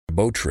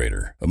Boat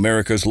Trader,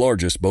 America's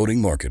largest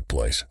boating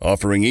marketplace,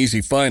 offering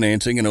easy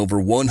financing and over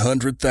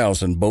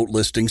 100,000 boat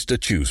listings to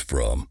choose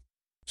from.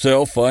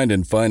 Sell, find,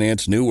 and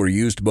finance new or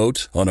used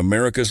boats on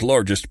America's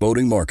largest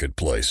boating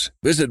marketplace.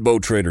 Visit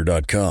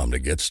BoatTrader.com to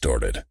get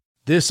started.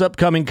 This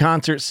upcoming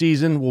concert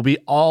season will be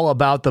all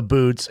about the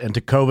boots, and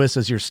Tecovas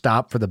is your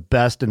stop for the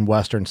best in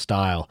Western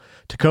style.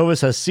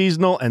 Tecovas has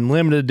seasonal and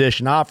limited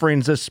edition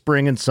offerings this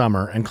spring and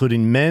summer,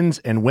 including men's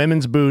and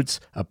women's boots,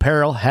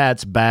 apparel,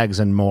 hats, bags,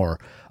 and more.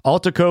 All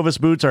Tecovas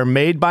boots are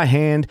made by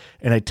hand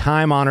in a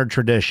time-honored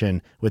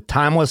tradition with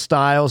timeless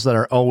styles that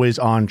are always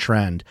on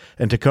trend.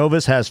 And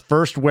Tecovas has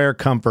first wear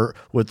comfort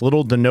with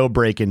little to no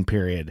break-in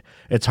period.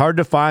 It's hard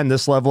to find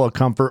this level of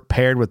comfort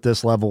paired with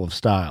this level of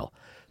style.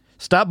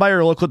 Stop by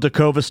your local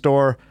Tecovas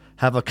store,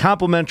 have a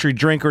complimentary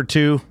drink or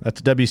two,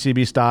 that's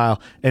WCB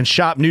style, and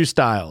shop new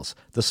styles.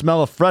 The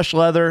smell of fresh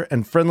leather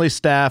and friendly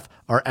staff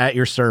are at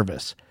your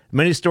service.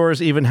 Many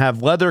stores even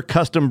have leather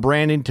custom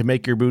branding to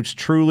make your boots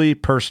truly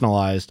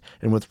personalized.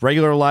 And with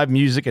regular live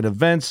music and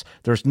events,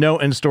 there's no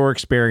in-store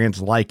experience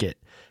like it.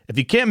 If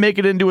you can't make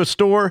it into a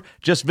store,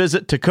 just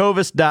visit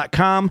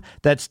tecovas.com.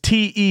 That's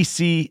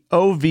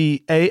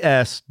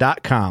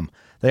TECOVAS.com.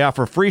 They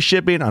offer free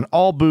shipping on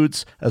all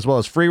boots, as well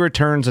as free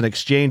returns and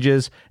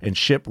exchanges, and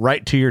ship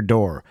right to your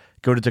door.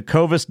 Go to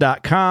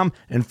tecovas.com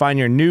and find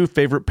your new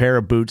favorite pair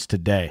of boots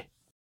today.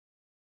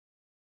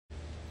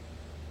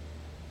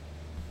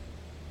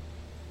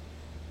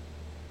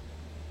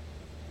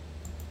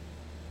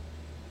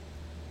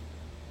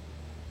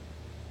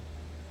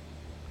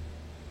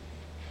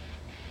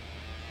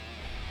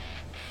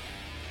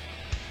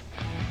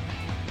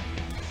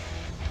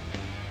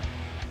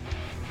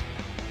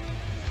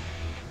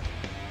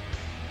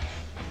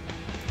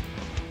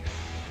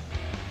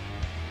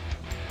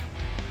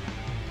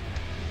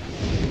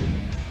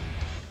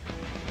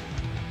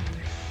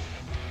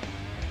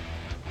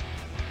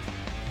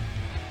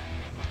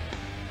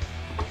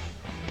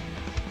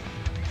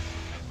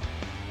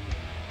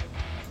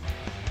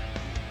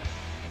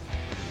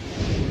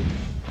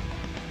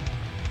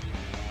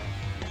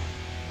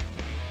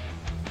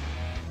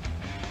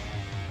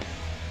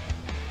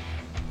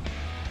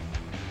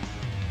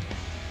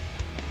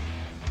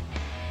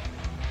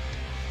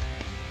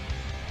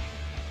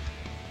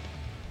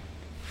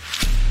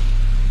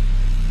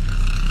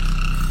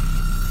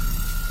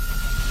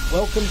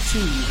 Welcome to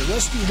the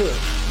Rusty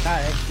Hook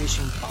Kayak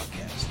Fishing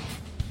Podcast,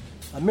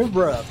 a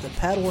member of the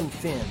Paddle and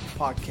Fin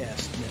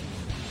Podcast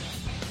Network.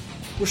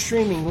 We're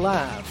streaming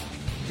live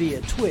via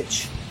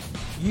Twitch,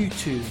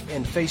 YouTube,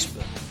 and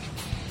Facebook.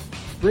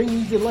 Bringing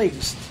you the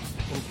latest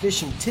in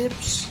fishing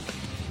tips,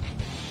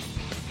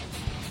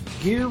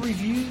 gear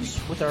reviews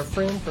with our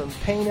friend from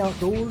Payne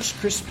Outdoors,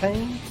 Chris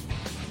Payne,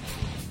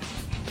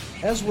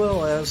 as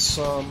well as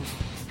some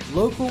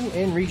local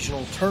and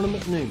regional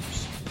tournament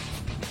news.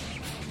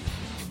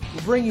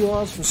 We'll bring you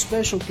on some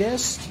special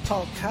guests to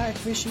talk kayak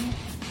fishing.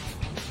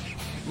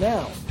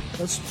 Now,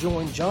 let's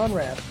join John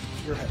Rapp,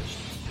 your host.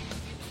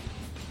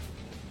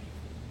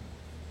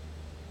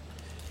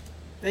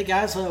 Hey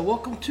guys,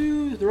 welcome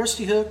to the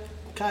Rusty Hook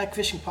Kayak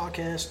Fishing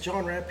Podcast.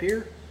 John Rapp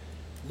here.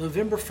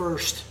 November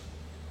 1st.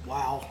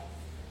 Wow.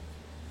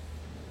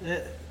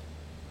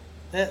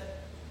 That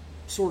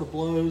sort of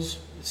blows.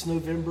 It's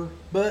November.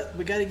 But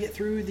we got to get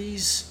through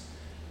these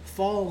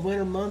fall and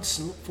winter months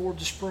and look forward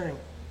to spring.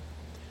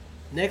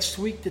 Next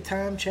week the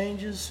time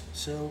changes,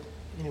 so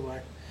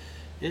anyway,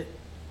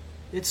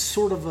 it's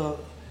sort of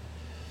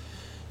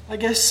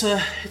it's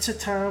a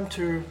time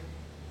to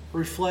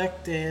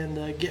reflect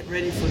and get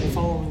ready for the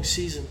following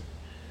season.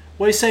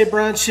 What do you say,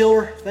 Brian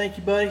Schiller? Thank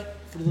you, buddy,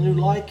 for the new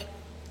like.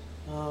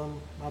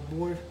 My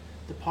boy,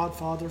 the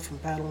Podfather from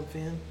Paddle and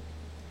Fin.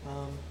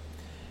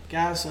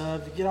 Guys,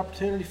 if you get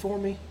opportunity for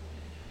me,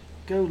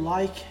 go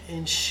like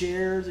and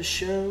share the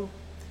show.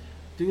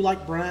 Do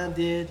like Brian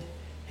did.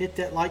 Hit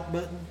that like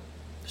button,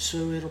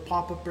 so it'll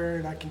pop up there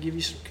and I can give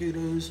you some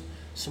kudos,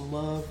 some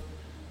love.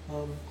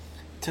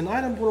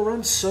 Tonight I'm going to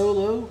run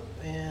solo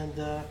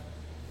and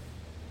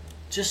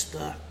just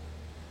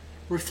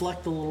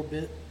reflect a little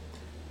bit.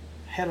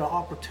 Had an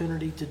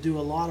opportunity to do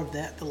a lot of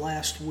that the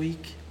last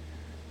week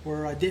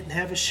where I didn't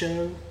have a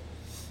show,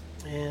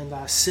 and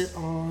I sit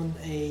on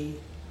a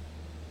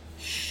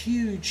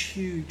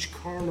huge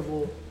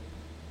Carnival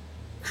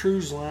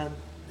cruise line.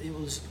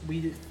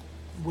 We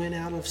went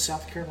out of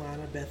South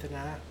Carolina, Beth and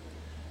I,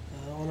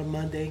 on a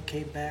Monday and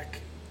came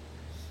back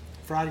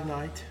Friday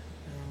night.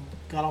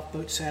 Got off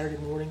boat Saturday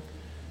morning.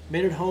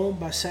 Made it home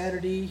by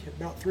Saturday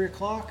about 3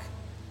 o'clock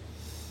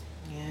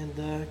and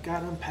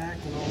got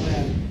unpacked and all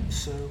that.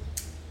 So,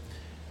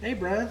 hey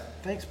Brian,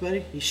 thanks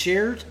buddy. You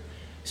shared.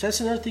 So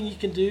that's another thing you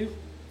can do.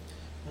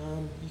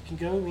 You can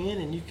go in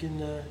and you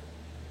can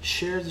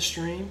share the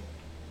stream.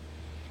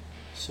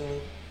 So,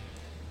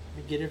 let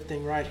me get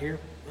everything right here.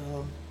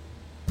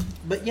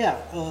 But yeah,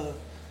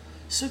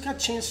 still got a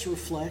chance to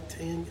reflect,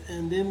 and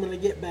then when I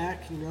get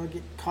back, I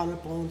get caught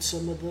up on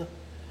some of the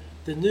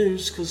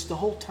news, because the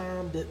whole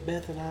time that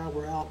Beth and I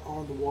were out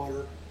on the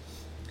water,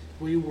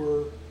 we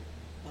were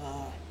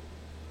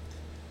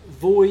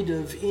void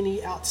of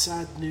any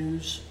outside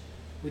news.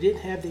 We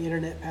didn't have the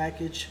internet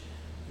package.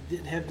 We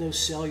didn't have no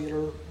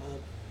cellular,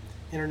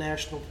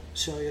 international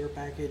cellular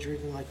package or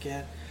anything like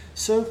that.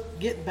 So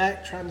getting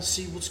back, trying to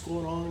see what's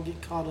going on and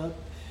get caught up.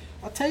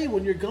 I'll tell you,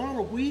 when you're gone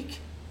a week,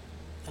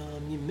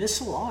 you miss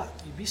a lot.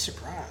 You'd be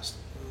surprised.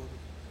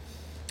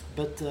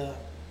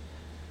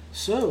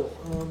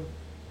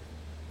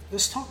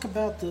 Let's talk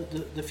about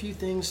the few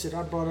things that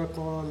I brought up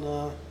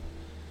on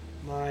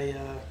my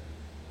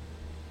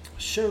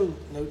show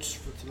notes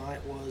for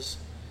tonight was,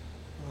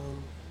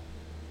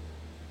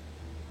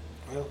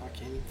 well, I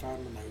can't even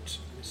find the notes.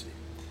 Let me see.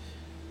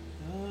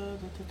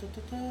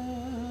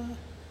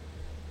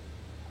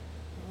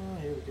 Oh,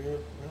 here we go.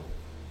 Well,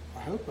 I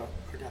hope I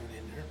got it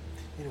in there.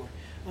 Anyway,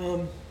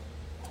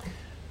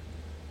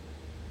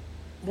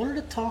 wanted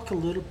to talk a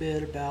little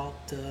bit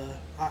about,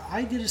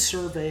 I did a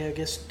survey, I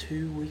guess,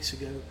 2 weeks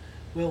ago.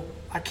 Well,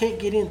 I can't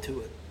get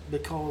into it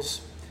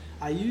because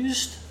I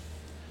used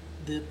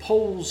the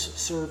polls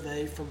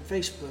survey from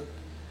Facebook,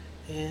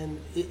 and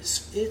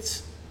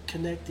it's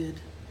connected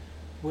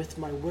with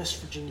my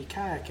West Virginia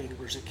Kayak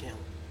Anglers account,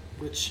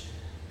 which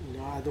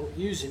I don't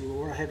use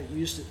anymore. I haven't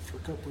used it for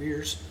a couple of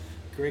years.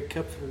 Greg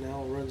Kupfer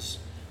now runs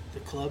the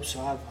club, so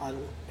I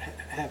don't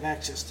have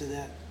access to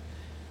that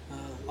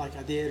like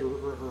I did,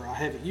 or I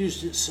haven't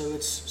used it, so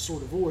it's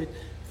sort of void.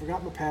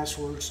 Forgot my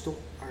passwords.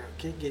 I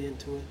can't get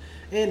into it,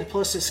 and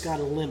plus it's got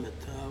a limit.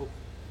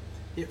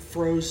 It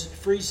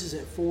freezes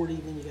at 40,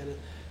 then you got to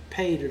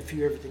pay to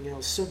view everything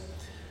else. So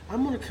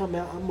I'm going to come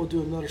out. I'm going to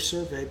do another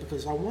survey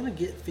because I want to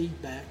get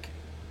feedback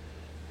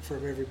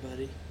from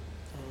everybody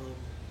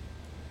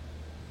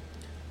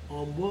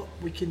on what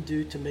we can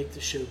do to make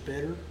the show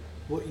better,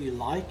 what you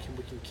like and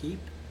we can keep,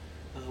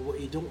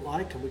 what you don't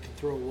like and we can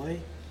throw away.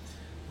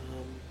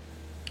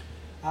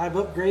 I've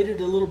upgraded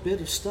a little bit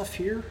of stuff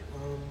here.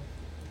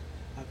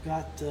 I've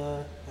got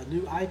a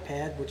new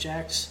iPad which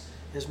acts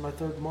as my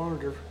third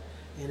monitor,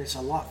 and it's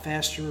a lot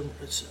faster.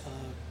 It's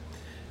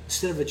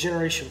instead of a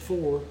Generation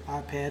 4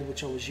 iPad,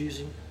 which I was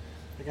using,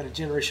 I got a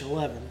Generation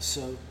 11.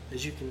 So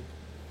as you can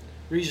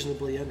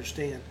reasonably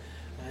understand,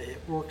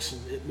 it works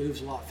and it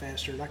moves a lot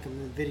faster, and I can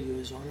run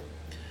videos on it.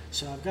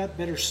 So I've got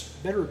better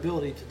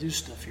ability to do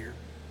stuff here.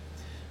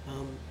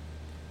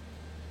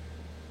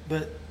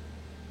 But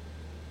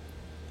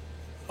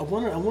I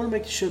want to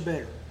make the show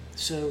better.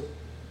 So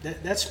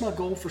that's my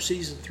goal for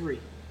season 3.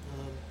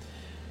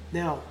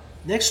 Now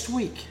next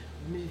week,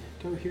 let me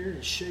go here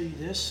and show you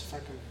this if I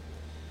can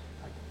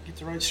get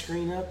the right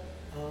screen up.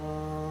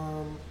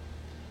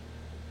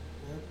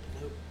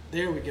 Nope.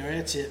 There we go.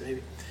 That's it,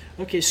 maybe.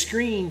 Okay,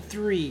 screen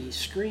 3.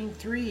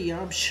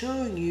 I'm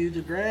showing you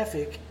the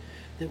graphic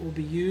that will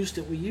be used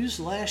that we used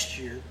last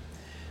year.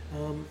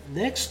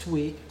 Next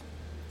week,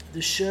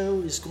 the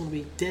show is going to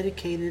be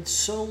dedicated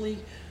solely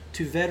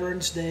to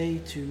Veterans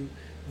Day, to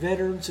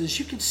veterans. As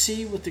you can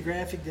see with the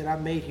graphic that I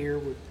made here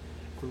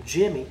from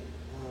Jimmy,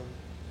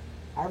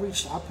 I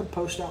put a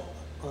post out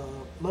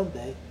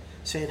Monday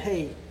saying,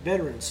 hey,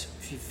 veterans,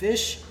 if you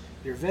fish,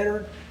 you're a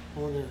veteran, I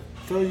want to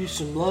throw you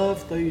some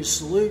love, throw you a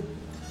salute.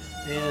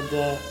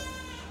 And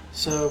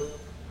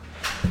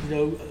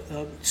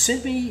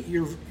send me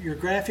your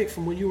graphic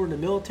from when you were in the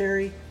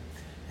military.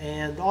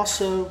 And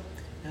also,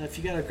 if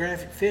you got a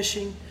graphic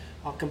fishing,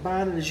 I'll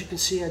combine it, as you can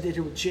see I did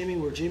here with Jimmy,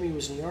 where Jimmy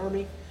was in the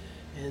Army.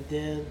 And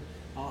then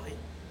I'll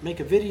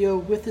make a video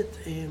with it,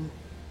 and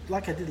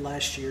like I did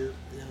last year,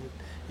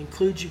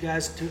 include you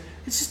guys to it.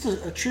 It's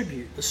just a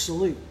tribute, a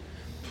salute.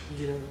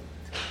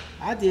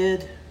 I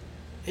did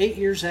 8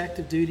 years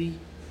active duty,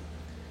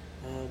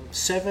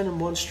 7 in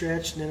one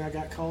stretch, and then I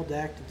got called to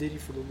active duty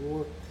for the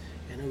war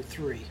in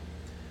 2003.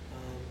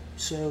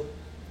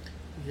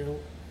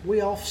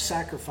 We all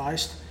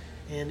sacrificed,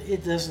 and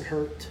it doesn't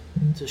hurt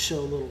to show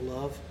a little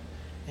love.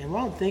 And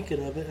while I'm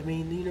thinking of it,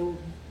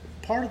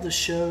 part of the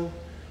show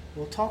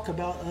will talk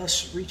about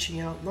us reaching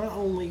out not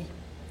only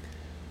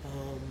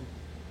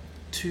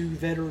to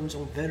veterans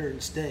on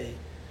Veterans Day,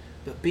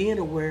 but being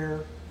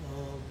aware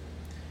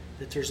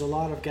that there's a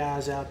lot of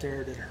guys out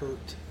there that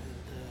hurt and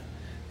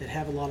that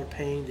have a lot of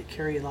pain, that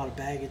carry a lot of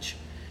baggage.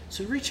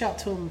 So reach out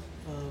to them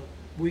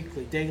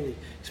weekly, daily,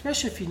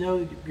 especially if you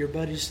know your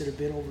buddies that have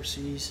been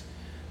overseas.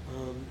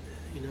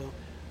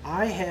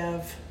 I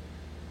have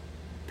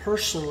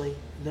personally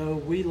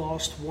we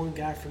lost one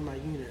guy from my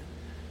unit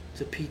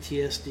to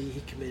PTSD.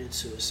 He committed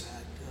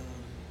suicide.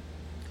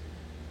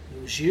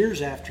 It was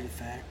years after the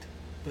fact,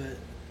 but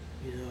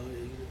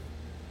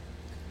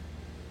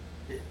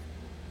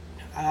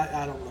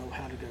I don't know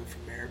how to go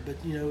from there. But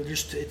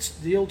it's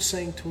the old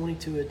saying,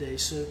 22 a day.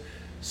 So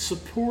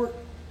support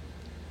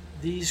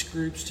these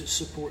groups to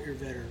support your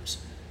veterans,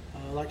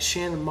 like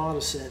Shannon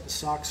Modisette,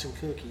 Socks and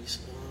Cookies,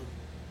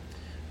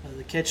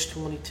 the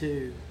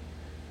Catch-22,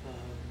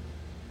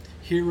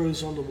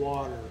 Heroes on the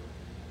Water,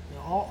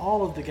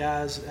 all of the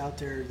guys out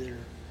there that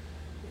are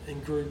in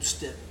groups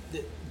that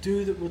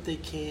do what they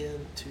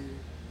can to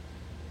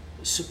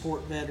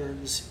support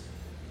veterans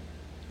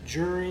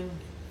during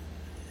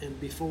and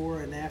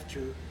before and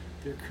after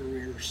their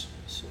careers.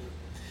 So,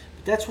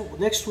 that's what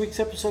next week's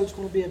episode is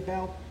going to be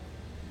about.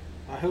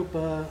 I hope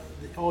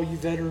all you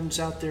veterans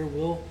out there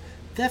will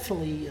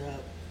definitely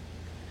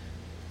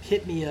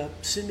hit me up,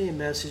 send me a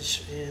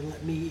message, and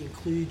let me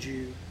include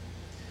you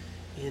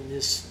in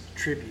this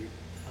tribute.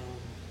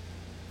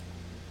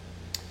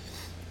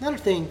 Another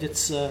thing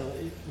that's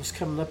was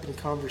coming up in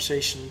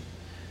conversation,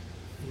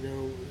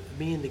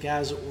 me and the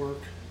guys at work,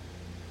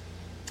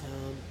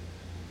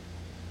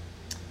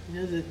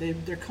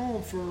 they're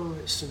calling for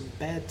some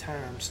bad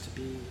times to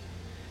be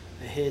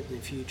ahead in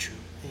the future.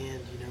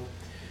 And,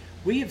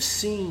 we have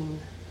seen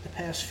the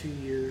past few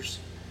years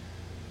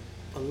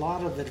a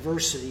lot of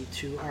adversity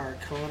to our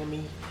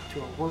economy,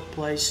 to our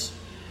workplace,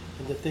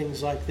 and to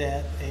things like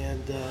that.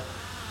 And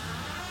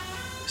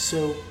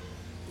so,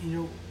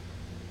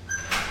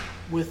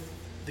 with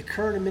the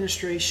current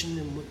administration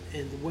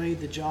and the way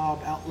the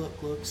job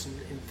outlook looks and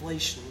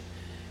inflation,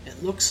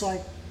 it looks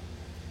like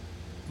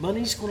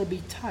money's going to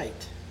be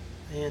tight.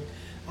 And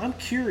I'm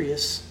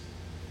curious,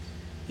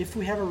 if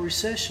we have a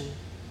recession,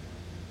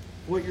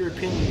 what your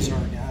opinions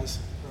are, guys.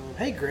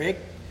 Hey, Greg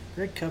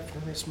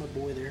Kupfer, that's my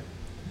boy there.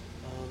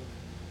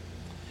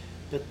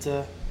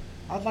 But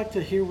I'd like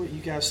to hear what you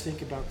guys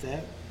think about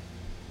that.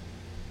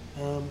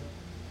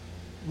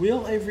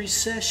 Will a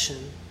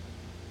recession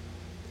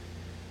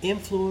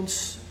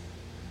influence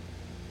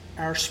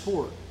our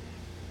sport?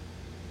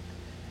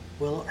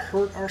 Will it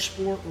hurt our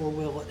sport, or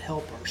will it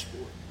help our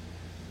sport?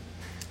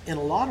 In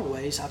a lot of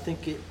ways, I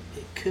think it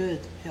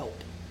could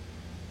help.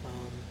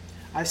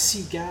 I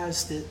see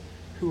guys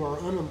who are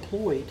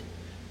unemployed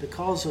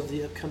because of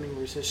the upcoming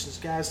recessions,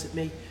 guys that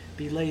may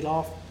be laid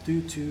off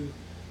due to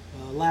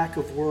lack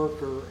of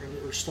work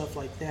or stuff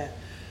like that.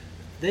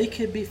 They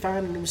could be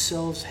finding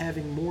themselves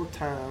having more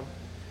time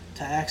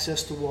to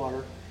access the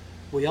water.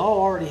 We all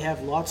already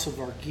have lots of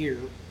our gear.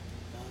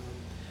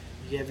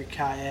 You have your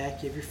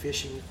kayak, you have your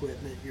fishing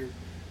equipment,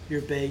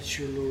 your baits,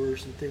 your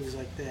lures, and things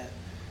like that.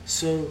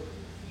 So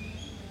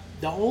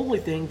the only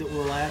thing that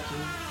we're lacking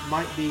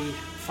might be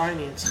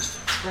finances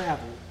to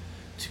travel,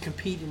 to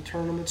compete in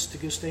tournaments, to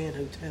go stay in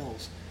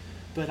hotels.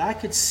 But I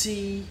could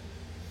see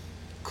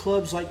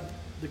clubs like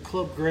the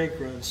club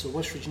Greg runs, the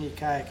West Virginia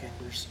Kayak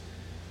Anglers,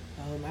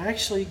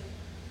 actually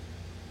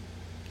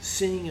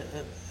seeing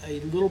a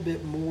little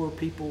bit more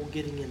people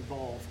getting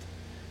involved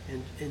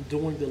and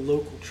doing the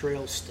local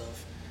trail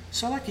stuff.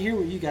 So I'd like to hear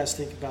what you guys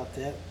think about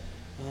that.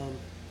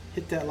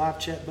 Hit that live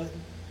chat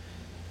button.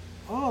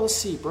 Oh, let's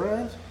see,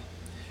 Brian.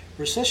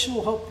 Recession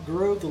will help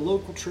grow the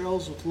local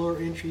trails with lower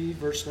entry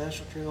versus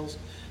national trails.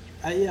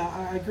 I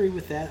agree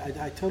with that.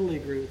 I totally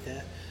agree with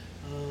that.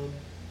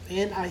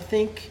 And I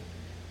think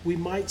we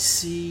might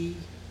see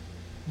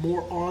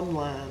more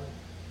online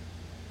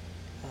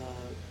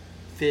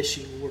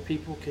fishing, where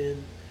people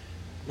can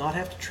not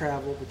have to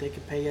travel, but they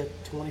can pay a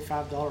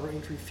 $25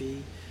 entry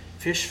fee,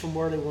 fish from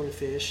where they want to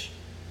fish,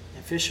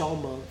 and fish all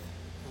month,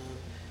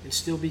 and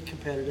still be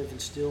competitive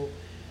and still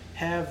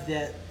have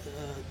that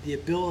the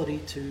ability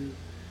to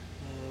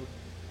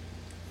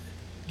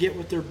get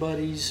with their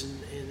buddies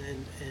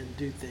and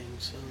do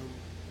things.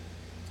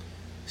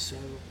 So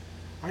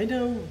I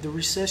know the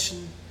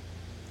recession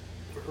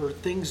or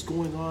things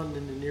going on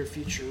in the near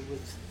future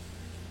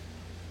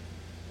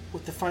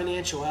with the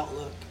financial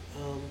outlook.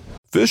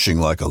 Fishing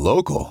like a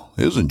local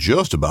isn't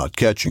just about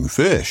catching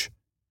fish.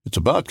 It's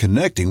about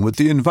connecting with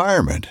the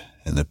environment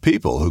and the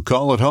people who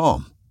call it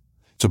home.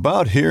 It's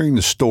about hearing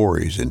the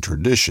stories and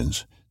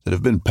traditions that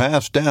have been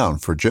passed down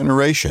for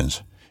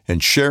generations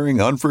and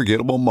sharing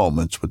unforgettable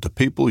moments with the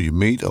people you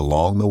meet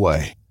along the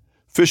way.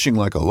 Fishing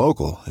like a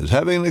local is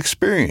having an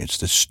experience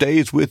that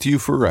stays with you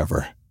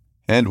forever.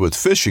 And with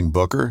Fishing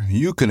Booker,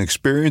 you can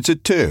experience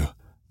it too,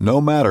 no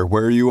matter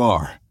where you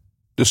are.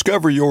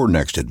 Discover your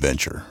next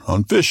adventure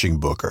on Fishing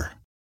Booker.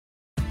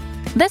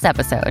 This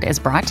episode is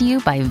brought to you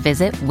by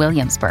Visit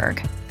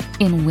Williamsburg.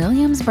 In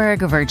Williamsburg,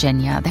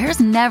 Virginia, there's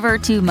never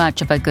too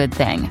much of a good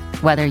thing.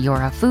 Whether you're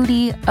a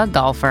foodie, a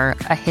golfer,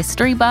 a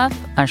history buff,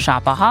 a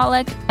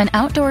shopaholic, an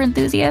outdoor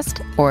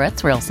enthusiast, or a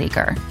thrill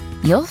seeker,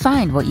 you'll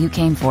find what you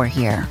came for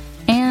here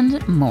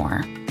and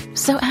more.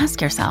 So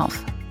ask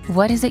yourself,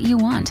 what is it you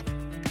want?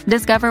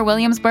 Discover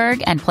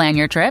Williamsburg and plan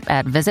your trip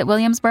at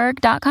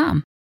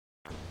visitwilliamsburg.com.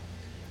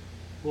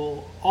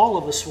 Well, all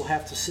of us will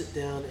have to sit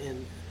down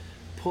and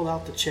pull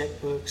out the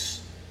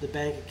checkbooks, the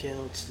bank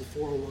accounts, the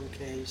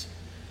 401ks,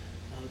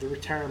 the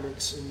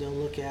retirements, and they'll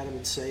look at them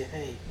and say,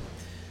 hey,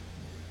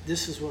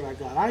 this is what I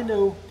got. I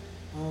know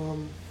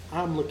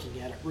I'm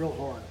looking at it real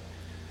hard.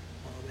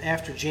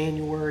 After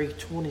January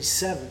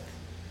 27th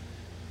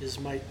is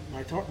my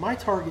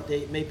target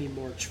date, may be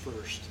March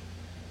 1st.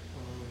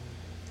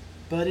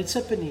 But it's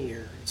up in the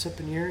air. It's up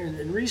in the air, and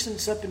the reason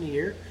it's up in the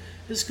air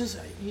is because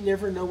you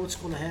never know what's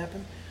going to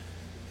happen.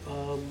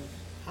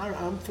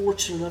 I'm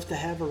fortunate enough to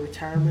have a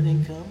retirement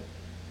income.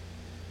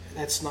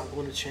 That's not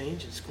going to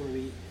change. It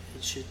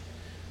should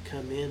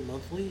come in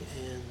monthly,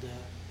 and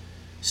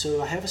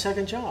so I have a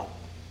second job.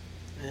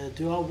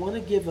 Do I want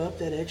to give up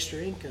that extra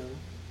income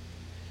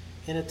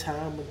in a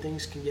time when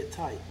things can get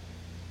tight?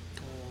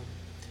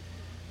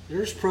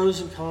 There's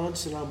pros and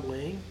cons that I'm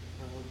weighing.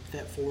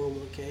 that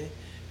 401k.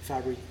 If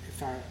I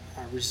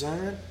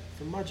resign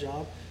from my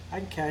job, I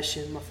can cash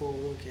in my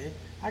 401k.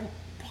 I can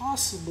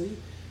possibly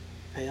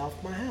pay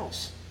off my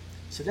house.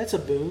 So that's a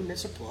boon.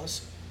 That's a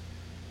plus.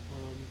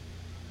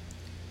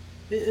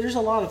 There's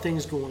a lot of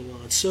things going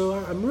on. So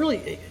I'm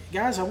really,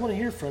 guys, I want to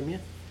hear from you,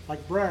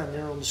 like Brian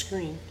there on the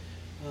screen.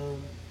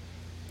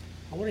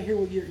 I want to hear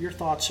what your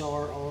thoughts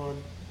are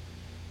on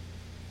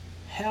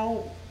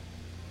how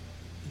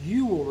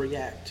you will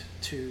react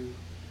to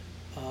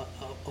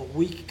a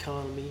weak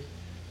economy,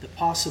 the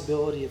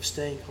possibility of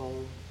staying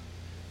home.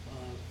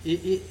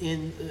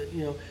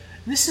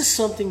 This is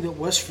something that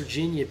West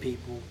Virginia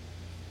people,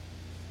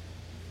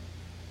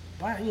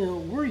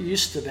 we're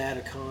used to bad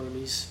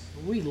economies.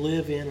 We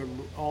live in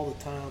them all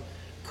the time.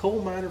 Coal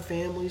miner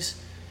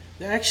families,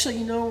 actually,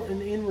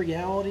 in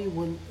reality,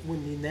 when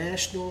the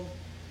national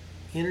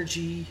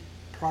energy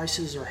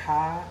prices are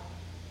high,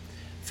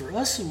 for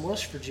us in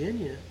West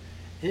Virginia,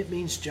 it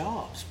means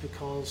jobs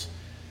because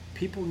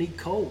people need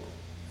coal.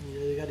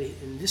 They got to,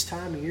 in this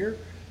time of year,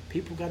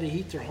 people got to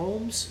heat their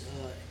homes.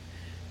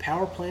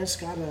 Power plants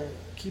got to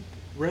keep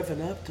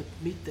revving up to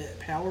meet that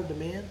power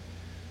demand.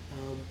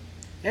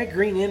 That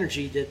green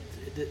energy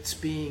that's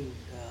being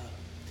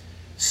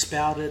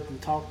spouted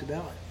and talked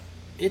about,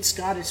 it's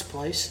got its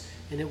place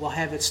and it will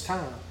have its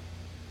time.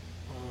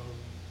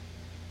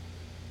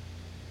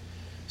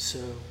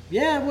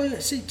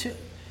 See,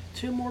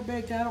 two more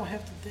baked. I don't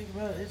have to think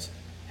about it. It's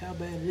how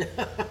bad it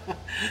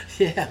is.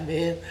 Yeah,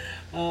 man.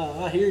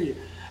 I hear you.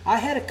 I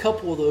had a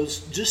couple of those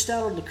just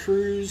out on the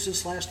cruise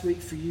this last week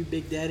for you,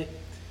 Big Daddy.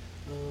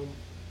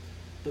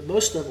 But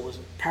most of it was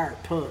a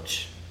Pirate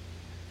Punch.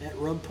 That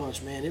rum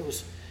punch, man, it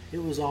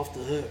was off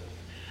the hook.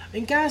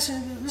 And guys,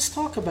 let's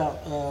talk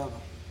about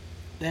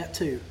that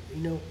too.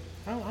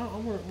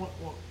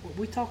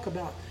 We talk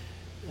about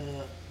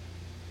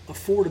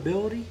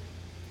affordability.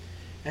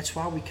 That's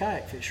why we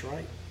kayak fish,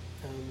 right?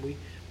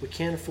 We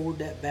can't afford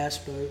that bass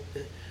boat.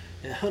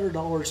 That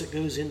 $100 that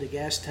goes in the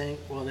gas tank.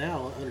 Well,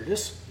 now under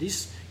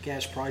these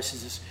gas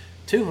prices, it's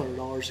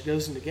 $200 that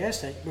goes in the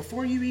gas tank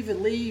before you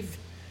even leave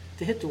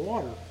to hit the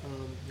water.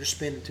 You're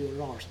spending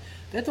 $200.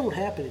 That don't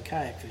happen in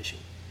kayak fishing.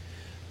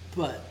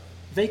 But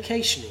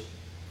vacationing,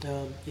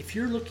 if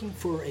you're looking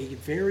for a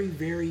very,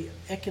 very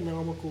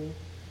economical,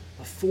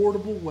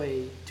 affordable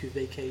way to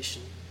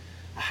vacation,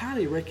 I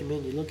highly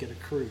recommend you look at a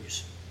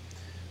cruise.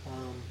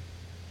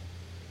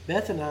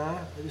 Beth and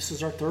I, this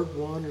is our third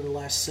one in the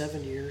last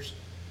 7 years,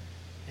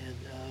 and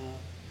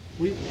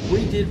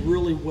we did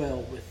really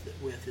well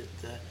with it.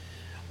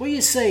 What do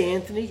you say,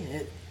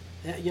 Anthony?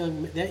 That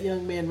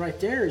young man right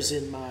there is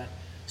in my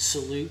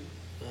salute.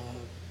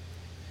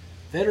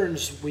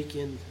 Veterans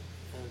Weekend,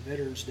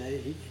 Veterans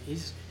Day.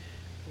 He's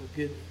a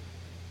good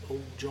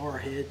old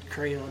jarhead,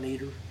 crayon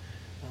eater.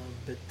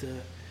 But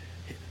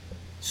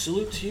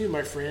salute to you,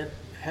 my friend.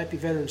 Happy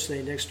Veterans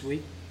Day next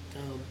week.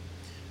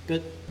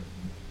 But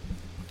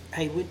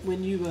hey,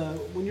 when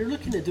you're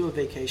looking to do a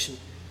vacation,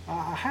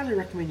 I highly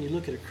recommend you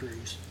look at a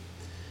cruise.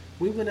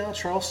 We went out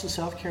to Charleston,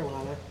 South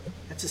Carolina.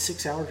 That's a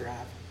 6-hour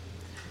drive.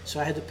 So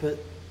I had to put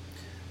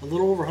a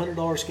little over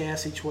 $100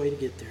 gas each way to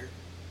get there.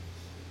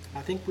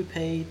 I think we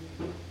paid,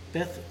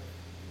 Beth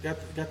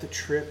got the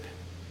trip,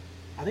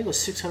 I think it was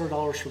 $600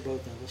 for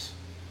both of us.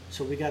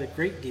 So we got a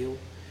great deal.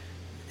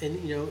 And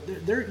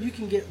there you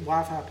can get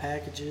Wi-Fi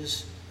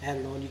packages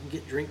added on. You can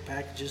get drink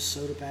packages,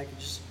 soda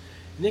packages,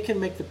 and it can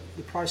make the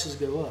prices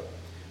go up.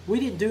 We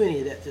didn't do any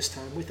of that this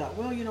time. We thought,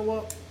 well, you know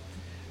what?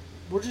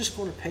 We're just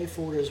going to pay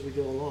for it as we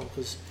go along.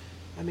 Because,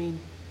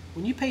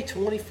 when you pay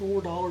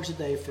 $24 a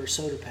day for a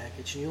soda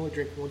package and you only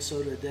drink one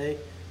soda a day,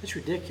 that's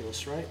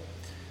ridiculous, right?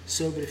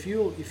 So, but if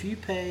you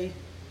pay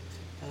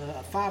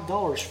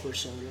 $5 for a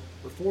soda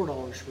or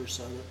 $4 for a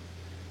soda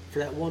for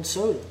that one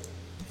soda,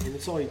 and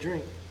it's all you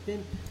drink,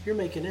 then you're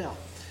making out.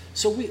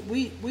 So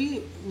we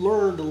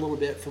learned a little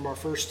bit from our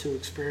first two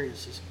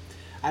experiences.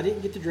 I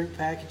didn't get the drink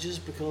packages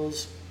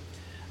because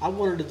I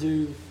wanted to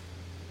do.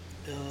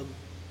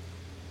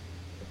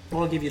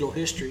 I'll give you a little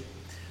history.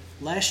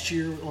 Last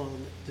year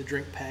on the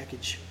drink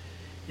package,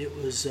 it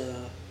was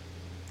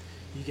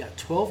you got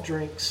 12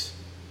 drinks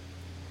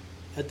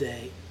a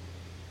day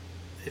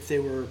if they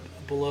were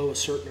below a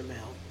certain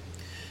amount.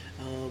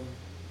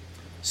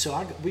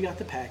 So we got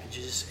the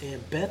packages,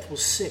 and Beth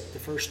was sick the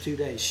first 2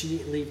 days. She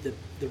didn't leave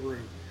the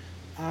room.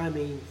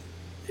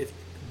 If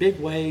big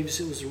waves,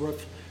 it was a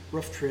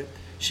rough trip.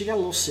 She got a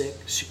little sick.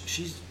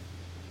 She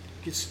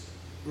gets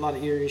a lot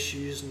of ear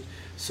issues, and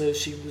so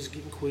she was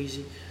getting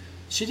queasy.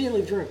 She didn't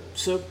leave the room.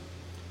 So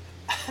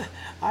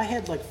I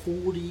had like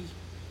 40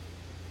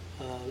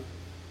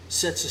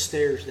 sets of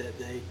stairs that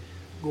day,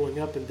 going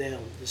up and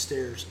down the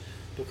stairs,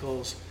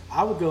 because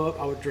I would go up,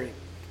 I would drink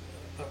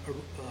a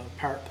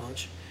Pirate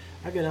Punch.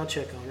 I go down,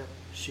 check on her.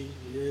 She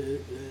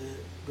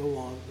go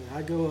on.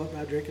 I go up,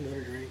 I drink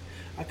another drink.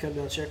 I come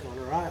down, check on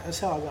her. That's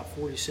how I got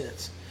 40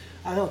 sets.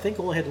 I don't think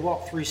I only had to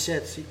walk 3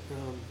 sets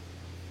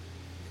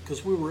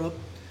because we were up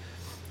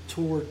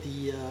toward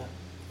the,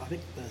 I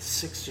think the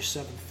 6th or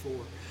 7th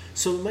floor.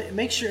 So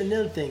make sure,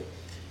 another thing,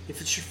 if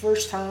it's your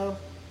first time,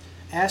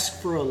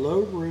 ask for a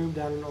low room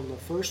down on the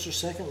first or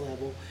second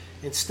level,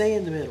 and stay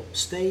in the middle.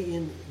 Stay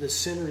in the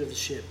center of the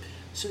ship.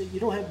 So you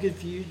don't have good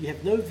view. You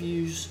have no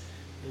views,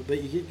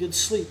 but you get good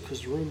sleep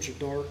because the rooms are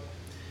dark,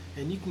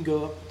 and you can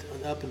go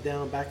up and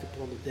down, back up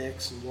on the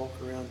decks, and walk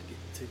around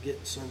to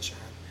get sunshine.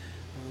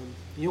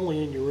 You're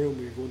only in your room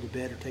when you're going to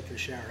bed or taking a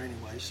shower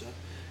anyway, so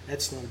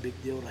that's not a big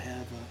deal to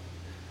have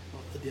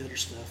the other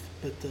stuff.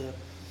 But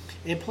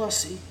and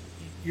plus,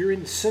 you're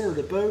in the center of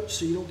the boat,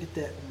 so you don't get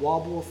that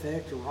wobble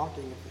effect or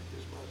rocking effect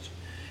as much.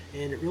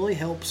 And it really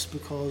helps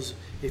because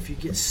if you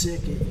get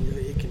sick,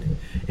 it can.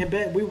 And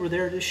Beth, we were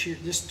there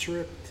this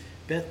trip.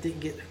 Beth didn't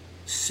get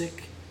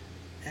sick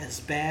as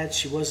bad.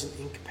 She wasn't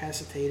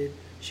incapacitated.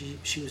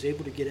 She was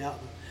able to get out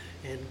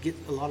and get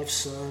a lot of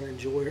sun,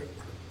 enjoy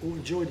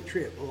the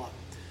trip a lot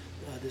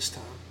this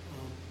time.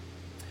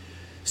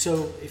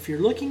 So if you're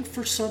looking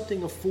for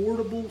something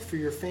affordable for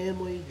your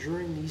family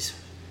during these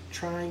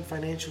trying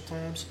financial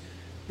times,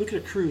 look at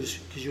a cruise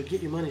because you'll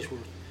get your money's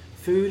worth.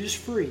 Food is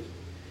free.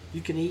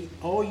 You can eat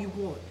all you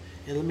want.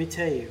 And let me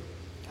tell you,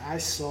 I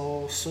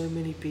saw so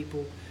many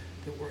people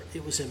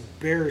it was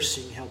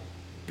embarrassing how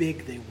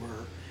big they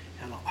were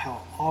and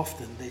how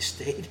often they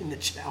stayed in the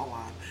chow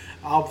line.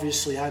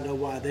 Obviously, I know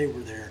why they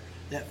were there.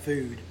 That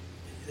food,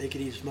 they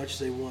could eat as much as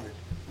they wanted.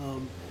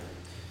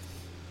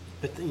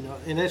 But,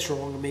 and that's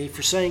wrong of me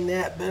for saying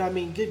that, but I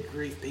mean, good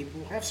grief,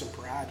 people, have some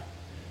pride.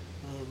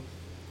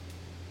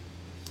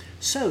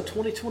 So,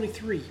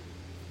 2023,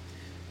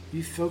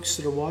 you folks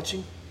that are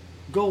watching,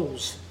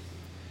 goals.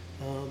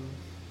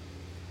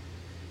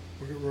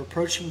 We're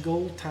approaching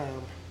goal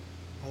time.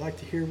 I'd like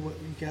to hear what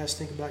you guys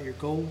think about your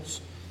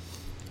goals.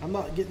 I'm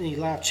not getting any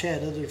live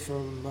chat other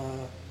from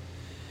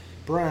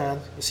Brian.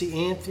 I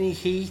see Anthony,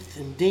 Heath,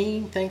 and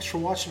Dean. Thanks for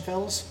watching,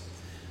 fellas.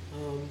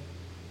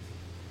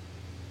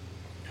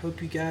 Hope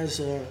you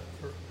guys are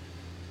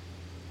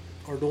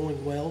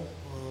doing well.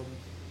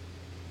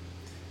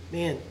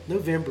 Man,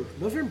 November.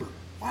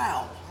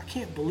 Wow, I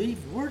can't believe,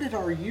 where did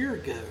our year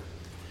go?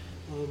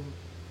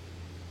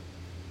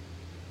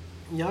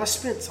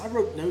 I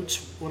wrote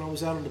notes when I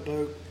was out on the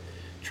boat,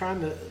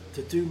 trying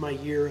to do my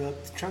year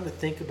up, trying to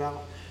think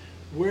about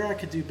where I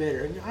could do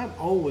better. And I'm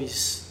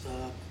always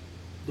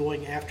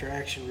doing after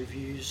action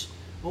reviews,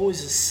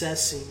 always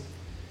assessing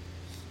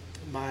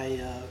my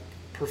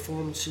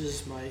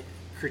performances, my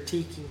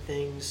critiquing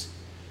things,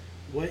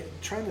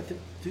 trying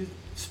to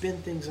spin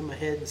things in my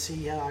head and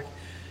see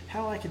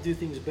how I can do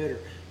things better.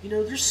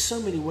 There's so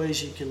many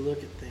ways you can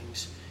look at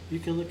things. You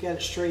can look at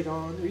it straight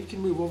on, or you can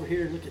move over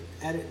here and look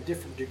at it in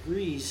different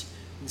degrees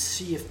and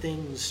see if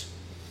things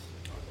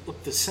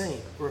look the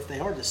same or if they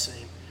are the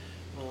same.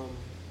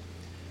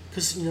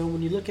 Because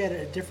when you look at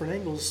it at different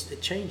angles,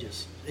 it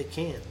changes. It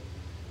can,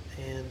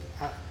 and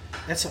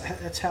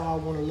that's how I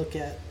want to look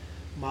at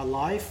my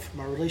life,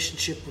 my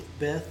relationship with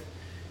Beth,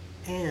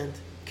 and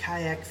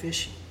kayak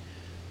fishing.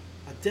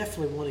 I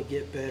definitely want to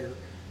get better.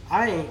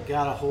 I ain't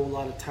got a whole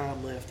lot of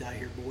time left out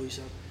here,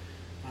 boys.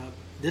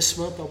 This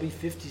month I'll be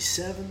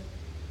 57.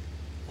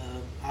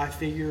 I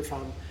figure if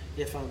I'm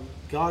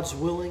God's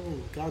willing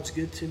and God's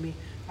good to me,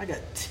 I got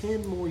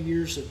 10 more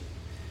years of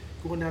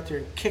going out there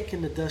and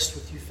kicking the dust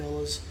with you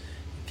fellas,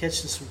 and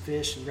catching some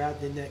fish and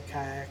riding in that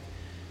kayak.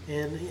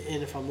 And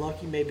if I'm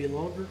lucky, maybe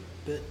longer.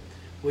 But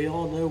we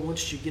all know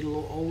once you get a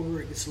little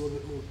older, it gets a little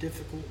bit more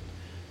difficult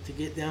to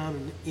get down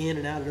and in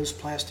and out of those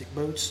plastic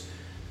boats.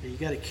 You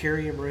got to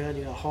carry them around,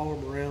 you got to haul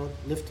them around,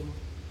 lift them.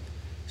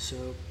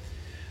 So,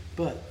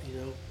 but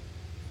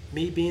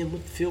me being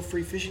with the Feel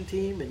Free Fishing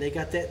Team, and they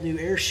got that new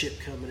airship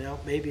coming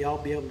out, maybe I'll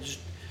be able to just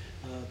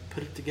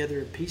put it together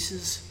in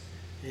pieces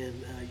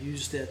and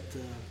use that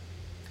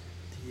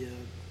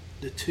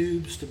the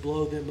tubes to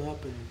blow them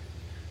up and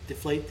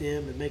deflate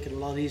them and make it a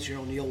lot easier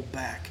on the old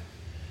back.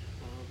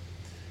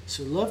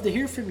 So love to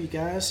hear from you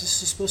guys.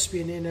 This is supposed to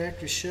be an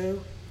inactive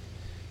show.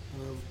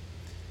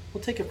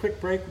 We'll take a quick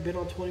break. We've been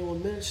on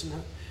 21 minutes, and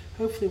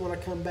hopefully when I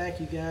come back,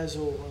 you guys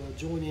will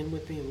join in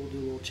with me and we'll do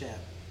a little chat.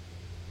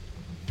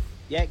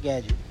 Yak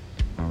Gadget,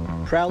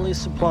 proudly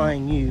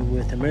supplying you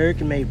with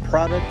American-made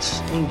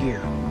products and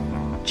gear.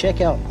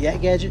 Check out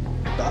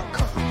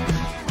yakgadget.com.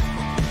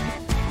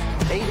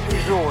 Ace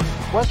Resort,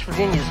 West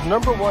Virginia's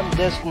 #1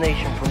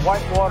 destination for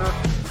whitewater,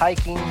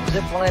 hiking,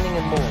 ziplining,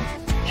 and more.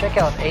 Check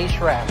out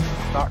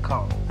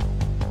aceraft.com.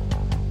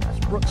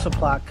 Brooks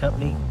Supply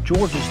Company,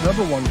 Georgia's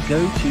 #1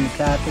 go-to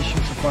kayak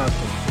fishing supply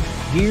store.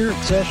 Gear,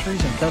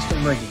 accessories, and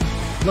custom rigging.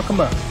 Look them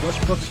up,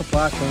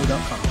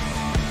 westbrooksupplyco.com.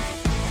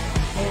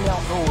 Payne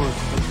Outdoors,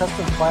 the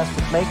custom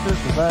plastic maker,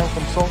 design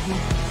consultant,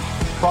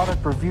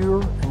 product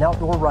reviewer, and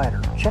outdoor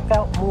writer. Check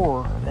out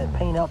more at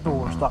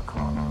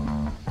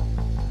payneoutdoors.com.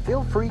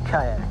 Feel Free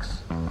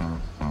Kayaks.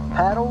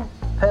 Paddle,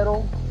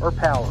 pedal, or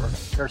power,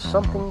 there's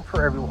something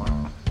for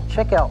everyone.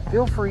 Check out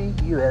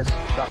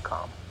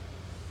feelfreeus.com.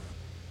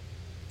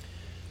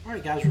 All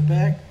right, guys, we're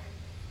back.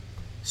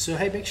 So,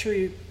 hey, make sure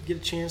you get a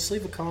chance,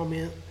 leave a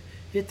comment,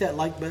 hit that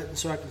like button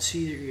so I can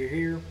see that you're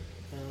here.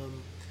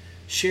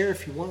 Share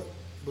if you want,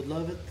 would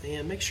love it,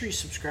 and make sure you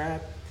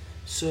subscribe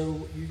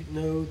so you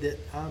know that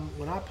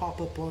when I pop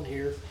up on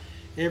here,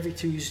 every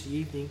Tuesday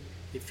evening.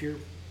 If you're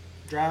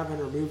driving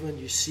or moving,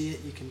 you see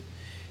it, you can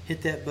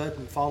hit that button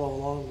and follow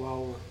along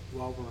while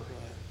we're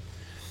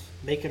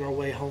making our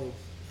way home.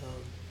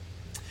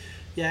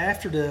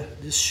 After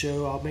this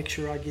show, I'll make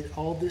sure I get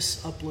all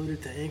this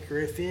uploaded to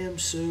Anchor FM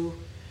so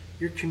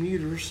your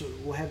commuters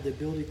will have the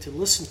ability to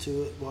listen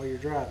to it while you're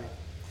driving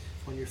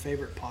on your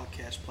favorite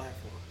podcast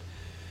platform.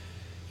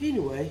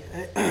 Anyway,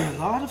 a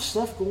lot of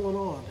stuff going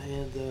on,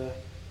 and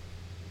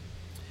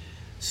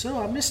so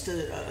I missed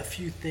a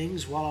few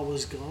things while I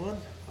was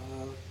gone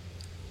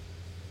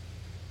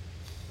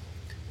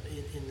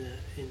in the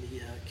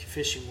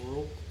fishing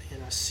world,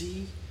 and I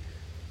see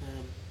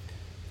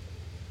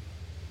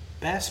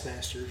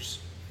Bassmasters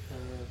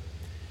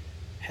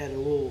had a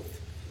little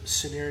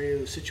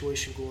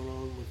situation going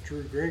on with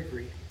Drew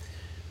Gregory,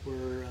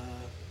 where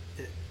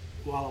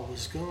while I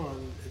was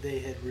gone, they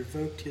had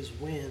revoked his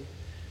win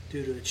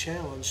due to a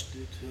challenge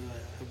due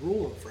to a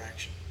rule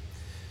infraction.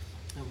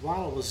 And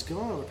while I was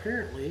gone,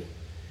 apparently,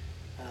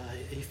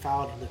 he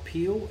filed an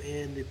appeal,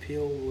 and the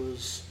appeal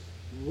was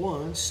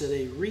won, so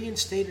they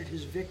reinstated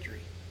his victory.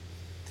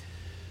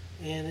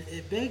 And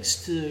it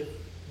begs to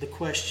the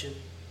question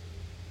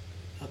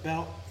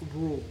about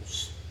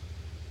rules.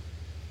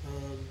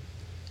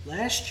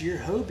 Last year,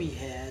 Hobie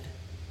had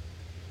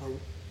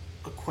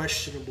a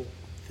questionable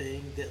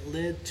thing that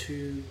led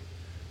to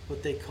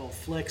what they call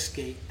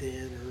Flexgate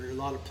then, or a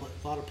lot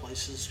of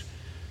places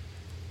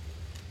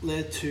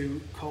led to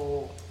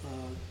call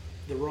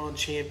the Ron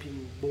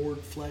Champion board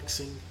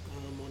flexing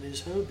on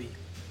his Hobie.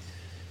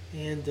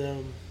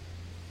 And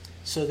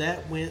so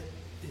that went,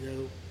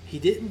 he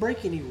didn't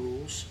break any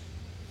rules.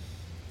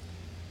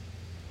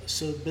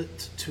 So,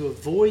 but to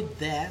avoid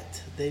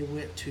that, they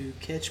went to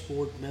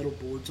catchboard metal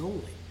boards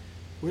only,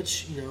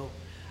 which,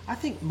 I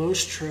think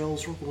most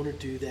trails were going to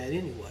do that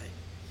anyway.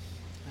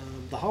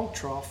 The Hog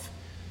Trough,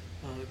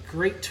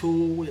 great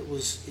tool.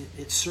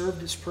 It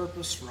served its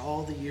purpose for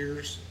all the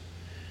years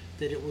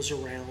that it was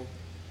around,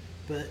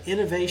 but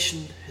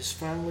innovation has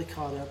finally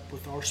caught up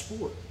with our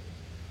sport.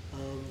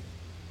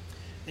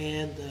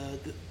 And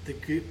the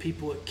good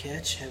people at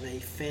Catch have a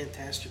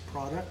fantastic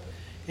product,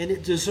 and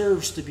it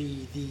deserves to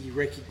be the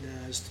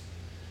recognized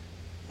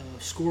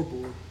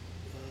scoreboard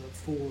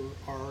for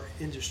our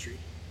industry,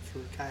 for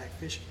kayak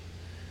fishing.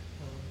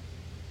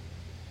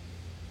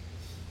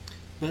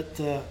 But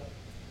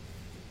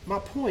my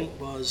point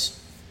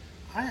was,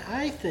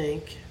 I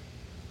think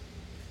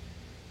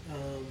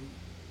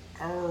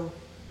our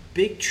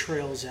big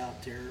trails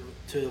out there,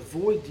 to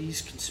avoid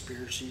these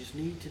conspiracies,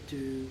 need to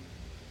do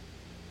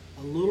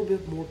a little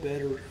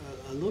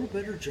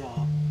better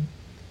job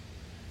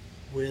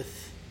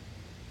with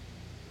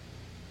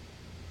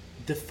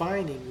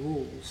defining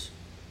rules.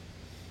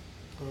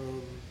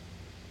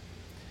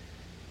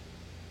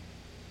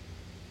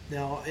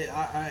 Now,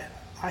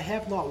 I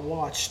have not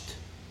watched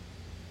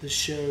the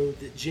show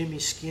that Jimmy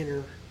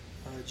Skinner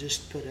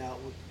just put out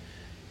with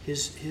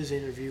his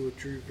interview with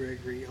Drew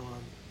Gregory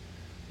on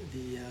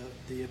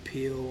the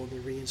appeal and the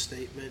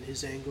reinstatement,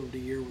 his Angler of the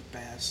Year with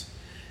Bass.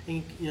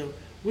 And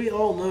we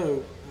all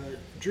know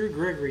Drew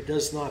Gregory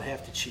does not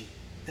have to cheat.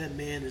 That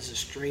man is a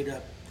straight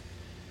up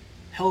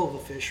hell of a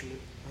fisherman.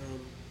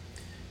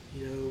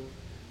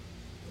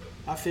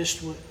 I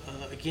fished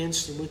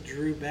against and with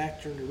Drew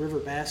back during the River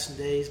Bassin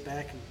days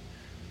back in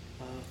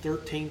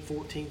 13,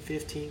 14,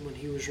 15 when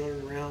he was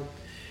running around.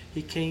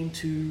 He came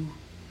to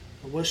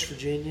West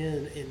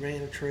Virginia and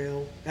ran a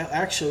trail.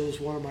 Actually, it was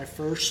one of my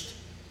first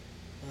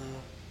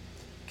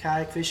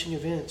kayak fishing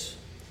events.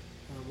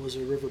 Was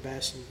a River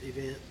Bassin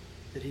event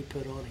that he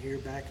put on here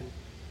back in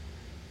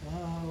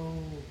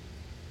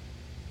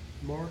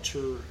March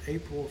or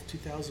April of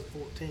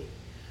 2014.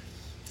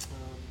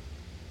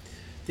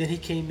 Then he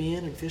came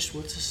in and fished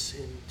with us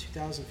in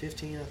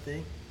 2015, I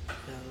think.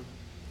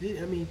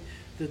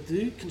 The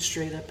dude can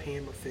straight up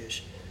hammer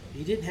fish.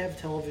 He didn't have a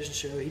television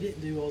show. He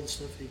didn't do all the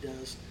stuff that he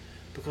does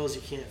because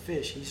he can't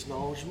fish. He's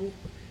knowledgeable.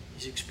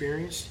 He's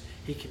experienced.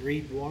 He can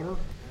read water.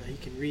 He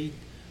can read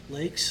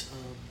lakes.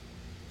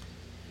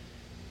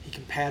 He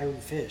can pattern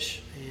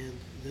fish. And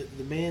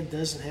the man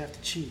doesn't have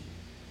to cheat.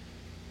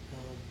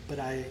 But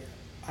I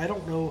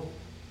don't know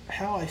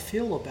how I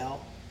feel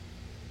about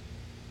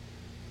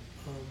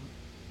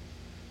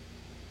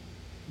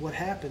what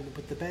happened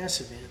with the Bass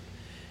event.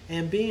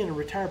 And being a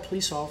retired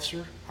police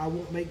officer, I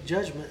won't make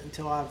judgment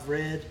until I've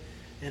read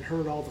and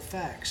heard all the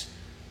facts.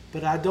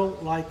 But I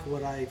don't like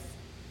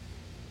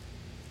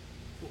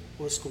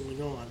what's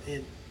going on.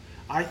 And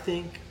I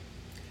think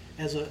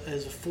as a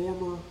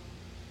former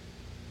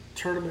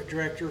tournament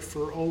director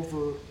for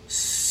over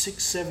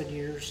 6-7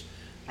 years,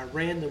 I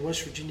ran the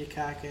West Virginia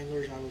Kayak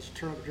Anglers. I was a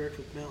tournament director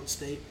with Mountain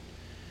State.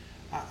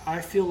 I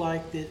feel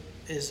like that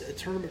as a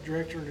tournament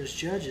director and as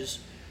judges,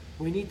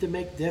 we need to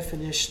make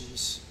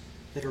definitions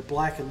that are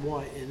black and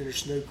white, and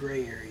there's no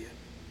gray area.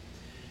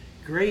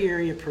 Gray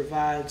area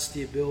provides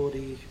the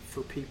ability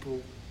for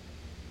people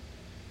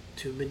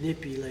to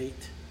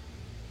manipulate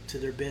to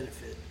their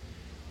benefit.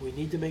 We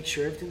need to make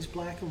sure everything's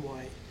black and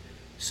white,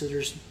 so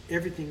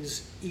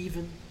everything's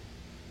even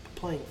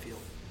playing field.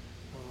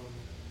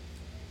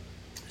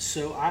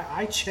 So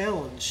I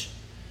challenge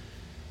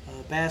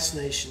Bass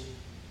Nation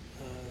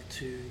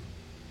to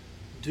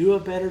do a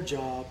better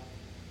job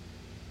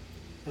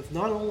of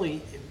not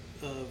only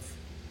of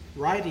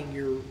writing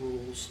your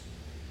rules,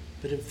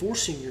 but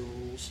enforcing your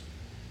rules.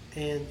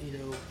 And,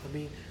 I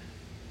mean,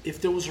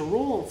 if there was a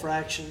rule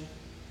infraction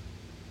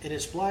and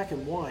it's black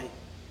and white,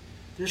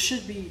 you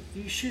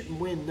shouldn't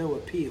win no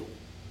appeal.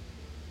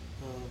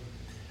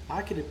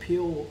 I could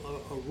appeal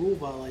a rule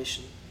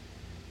violation,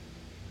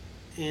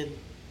 and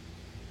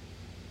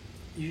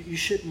you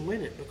shouldn't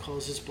win it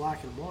because it's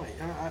black and white.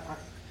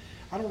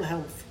 I don't know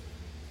how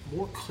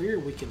more clear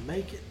we can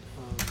make it.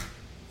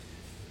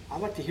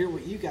 I'd like to hear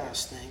what you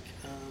guys think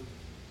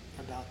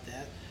about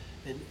that,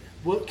 and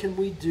what can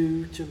we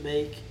do to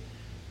make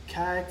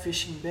kayak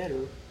fishing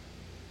better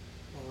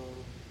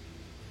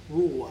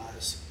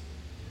rule-wise.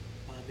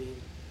 I mean,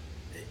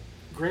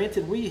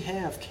 granted, we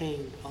have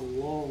came a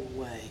long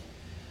way.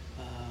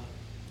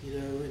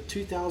 In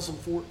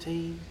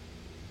 2014,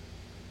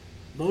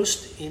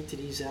 most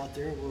entities out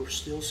there were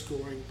still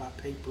scoring by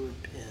paper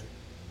and pen.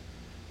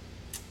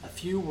 A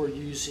few were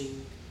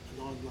using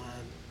an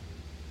online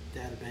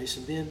database,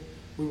 and then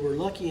we were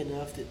lucky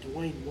enough that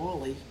Dwayne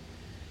Wally,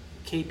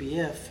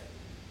 KBF,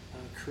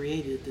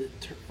 created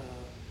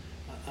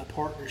a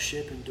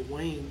partnership, and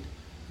Dwayne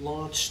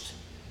launched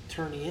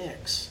Tourney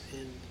X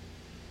in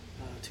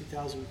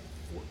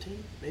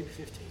 2014, maybe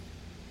 15.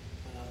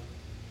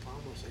 I'm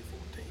going to say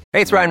 14.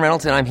 Hey, it's Ryan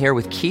Reynolds, and I'm here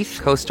with Keith,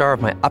 co-star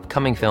of my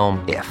upcoming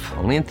film, If,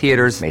 only in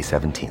theaters May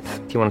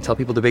 17th. Do you want to tell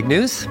people the big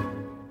news?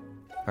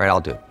 All right,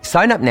 I'll do it.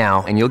 Sign up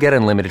now and you'll get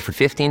unlimited for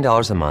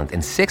 $15 a month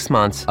and 6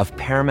 months of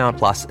Paramount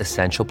Plus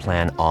Essential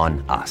Plan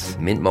on us.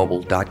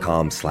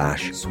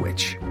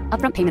 MintMobile.com/switch.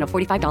 Upfront payment of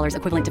 $45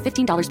 equivalent to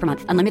 $15 per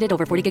month. Unlimited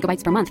over 40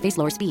 gigabytes per month. Face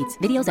lower speeds.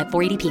 Videos at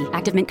 480p.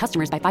 Active Mint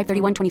customers by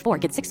 531.24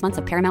 get 6 months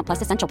of Paramount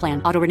Plus Essential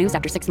Plan. Auto renews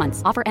after 6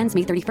 months. Offer ends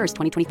May 31st,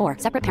 2024.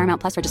 Separate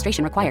Paramount Plus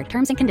registration required.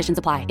 Terms and conditions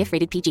apply if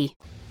rated PG.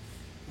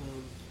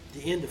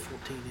 The end of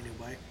 14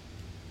 anyway.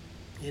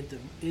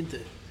 Into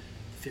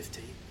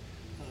 15.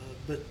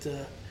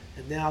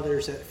 And now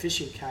there's that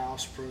Fishing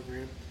Chaos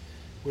program,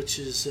 which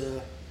is,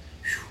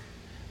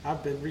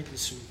 I've been reading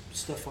some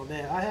stuff on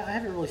that. I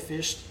haven't really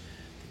fished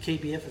the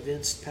KBF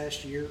events the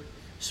past year,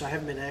 so I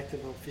haven't been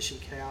active on Fishing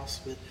Chaos,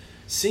 but it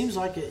seems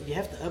like you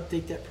have to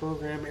update that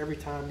program every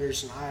time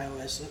there's an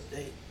iOS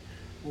update,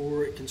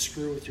 or it can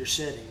screw with your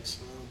settings.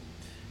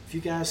 If you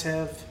guys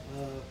have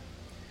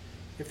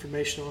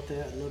information on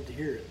that, I'd love to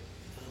hear it.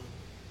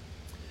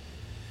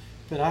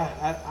 But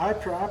I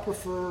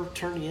prefer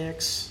Tourney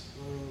X,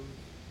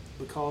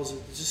 because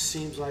it just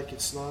seems like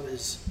it's not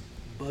as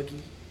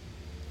buggy.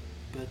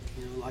 But,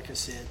 like I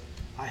said,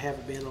 I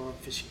haven't been on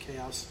Fishing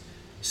Chaos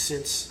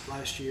since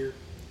last year.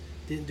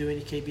 Didn't do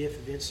any KBF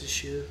events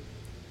this year.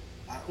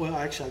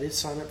 Actually, I did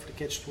sign up for the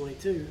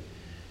Catch-22,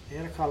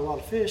 and I caught a lot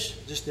of fish,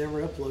 just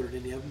never uploaded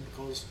any of them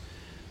because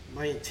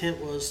my intent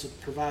was to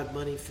provide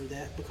money for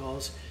that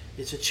because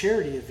it's a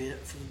charity event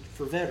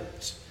for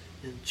veterans.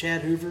 And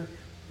Chad Hoover,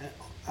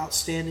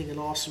 outstanding and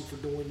awesome for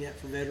doing that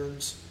for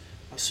veterans.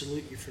 I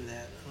salute you for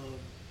that.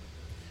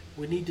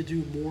 We need to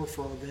do more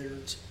for our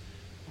veterans.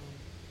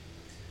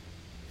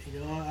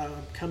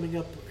 I'm coming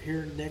up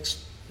here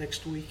next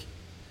week.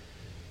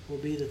 Will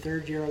be the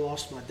 3rd year I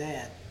lost my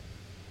dad,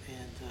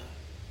 and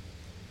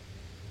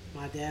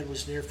my dad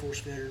was an Air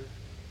Force veteran.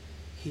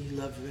 He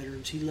loved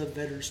veterans. He loved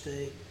Veterans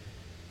Day.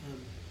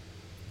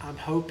 I'm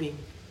hoping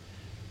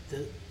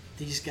that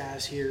these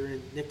guys here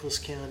in Nicholas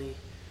County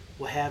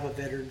will have a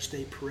Veterans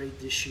Day parade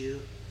this year,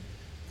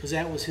 because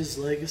that was his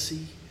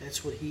legacy.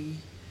 That's what he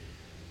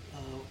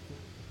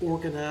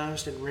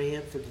organized and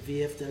ran for the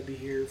VFW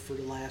here for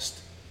the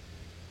last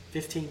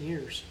 15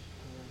 years.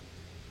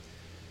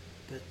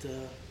 But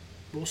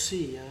we'll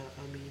see.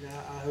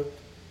 I hope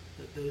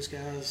that those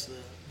guys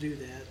do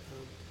that.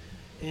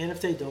 And if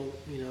they don't,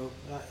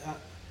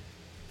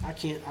 I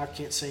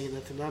can't say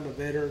nothing. I'm a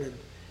veteran, and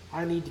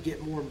I need to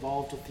get more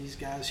involved with these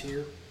guys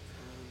here.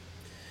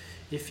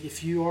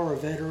 If you are a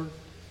veteran,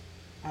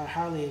 I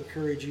highly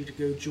encourage you to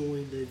go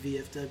join the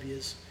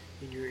VFWs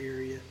in your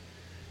area.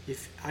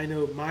 If I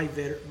know my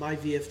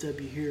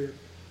VFW here,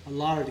 a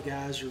lot of the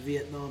guys are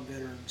Vietnam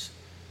veterans,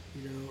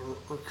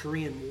 or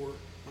Korean War.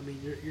 I mean,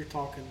 you're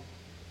talking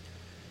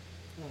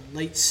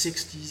late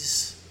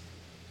 60s,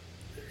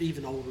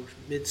 even older,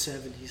 mid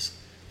 70s,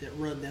 that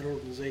run that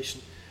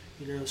organization.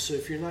 So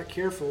if you're not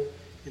careful,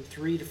 in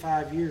 3 to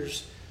 5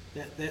 years,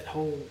 that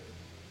whole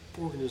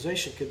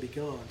organization could be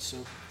gone.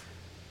 So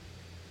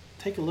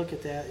take a look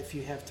at that if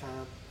you have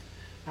time.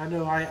 I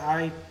know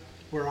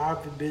where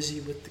I've been busy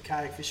with the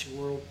kayak fishing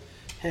world,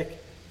 heck,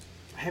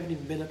 I haven't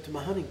even been up to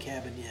my hunting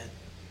cabin yet.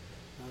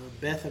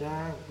 Beth and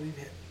I,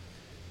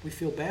 we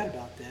feel bad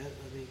about that.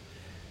 I mean,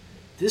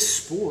 this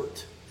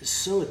sport is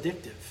so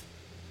addictive.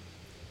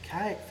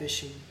 Kayak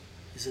fishing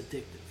is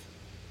addictive.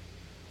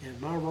 And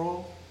am I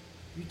wrong?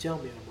 You tell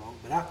me I'm wrong,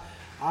 but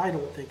I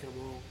don't think I'm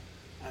wrong.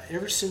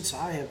 Ever since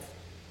I have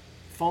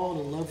fallen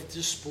in love with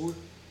this sport,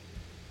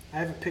 I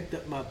haven't picked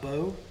up my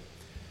bow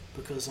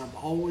because I'm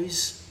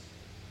always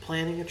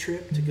planning a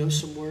trip to go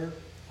somewhere.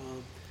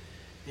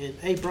 And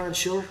hey, Brian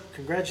Schiller,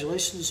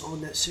 congratulations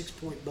on that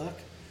 6-point buck.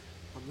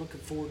 I'm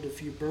looking forward to a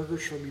few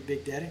burgers from your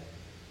Big Daddy.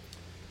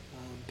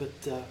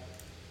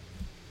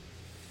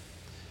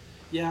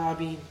 Yeah, I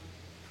mean,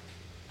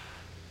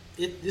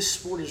 this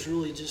sport is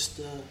really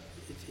just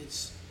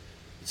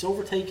it's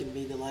overtaken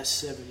me the last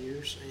 7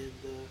 years,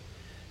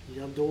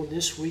 and I'm doing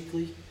this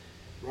weekly.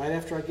 Right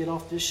after I get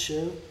off this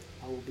show,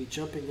 I will be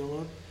jumping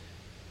on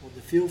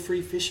the Feel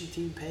Free Fishing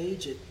Team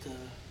page at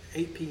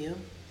 8 p.m.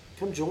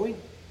 Come join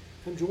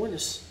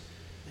us,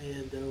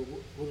 and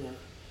we're going to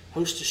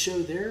host a show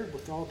there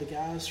with all the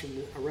guys from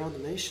around the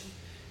nation.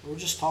 And we'll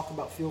just talk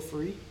about Feel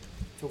Free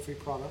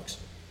products.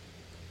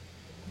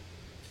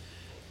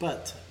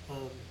 But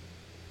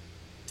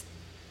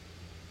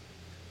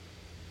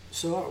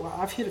so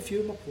I've hit a few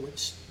of my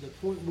points. The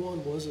point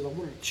one was that I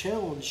want to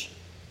challenge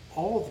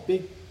all of the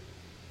big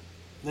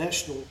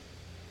national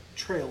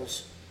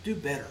trails. Do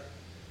better.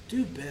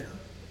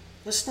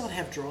 Let's not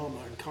have drama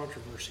and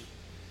controversy.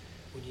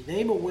 When you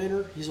name a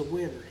winner, he's a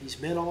winner.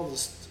 He's met all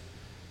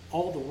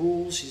the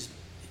rules. He's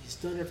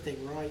done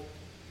everything right.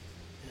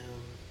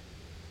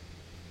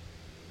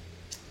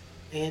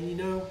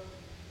 And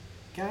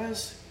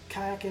guys,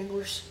 kayak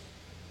anglers,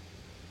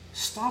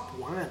 stop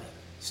whining.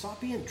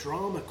 Stop being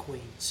drama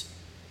queens.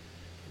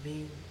 I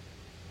mean,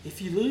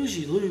 if you lose,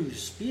 you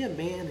lose. Be a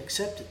man,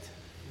 accept it.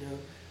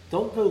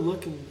 Don't go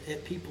looking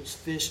at people's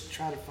fish to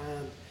try to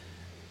find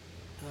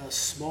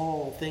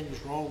small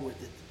things wrong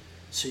with it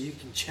so you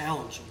can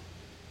challenge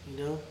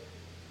them.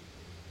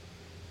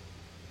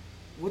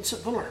 What's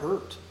it going to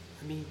hurt?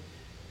 I mean,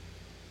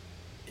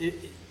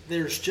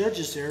 there's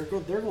judges there.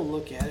 They're going to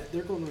look at it.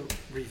 They're going to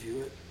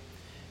review it.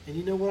 And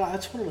you know what?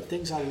 That's one of the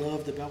things I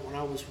loved about when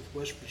I was with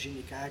West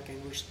Virginia Kayak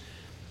Anglers.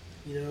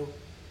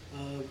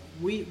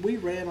 We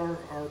ran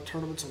our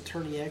tournaments on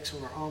Tourney X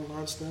on our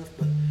online stuff,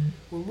 but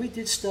when we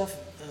did stuff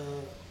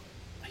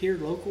here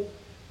local,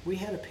 we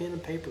had a pen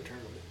and paper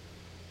tournament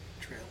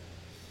trail.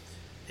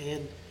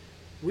 And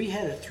we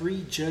had a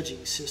 3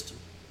 judging system.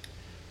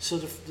 So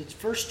the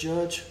first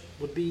judge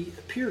would be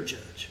a peer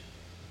judge.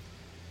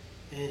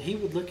 And he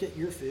would look at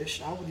your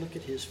fish, I would look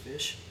at his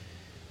fish.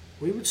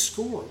 We would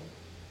score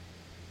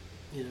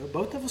them.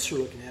 Both of us are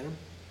looking at them.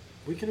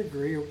 We can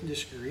agree or we can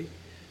disagree.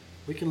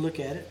 We can look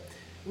at it.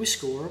 We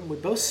score them. We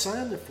both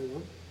sign the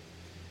form,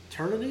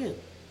 turn it in.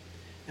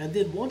 And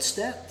then once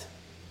that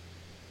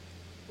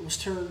was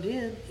turned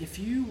in, if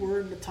you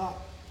were in the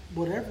top,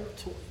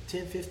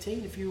 10,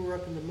 15, if you were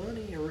up in the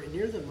money or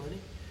near the money,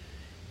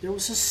 there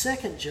was a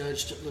second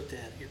judge that looked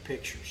at your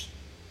pictures.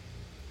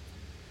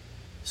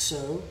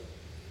 So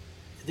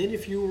then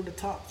if you were in the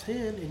top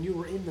 10 and you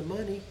were in the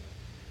money,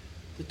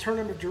 the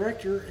tournament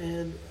director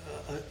and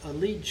a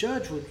lead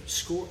judge would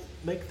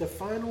make the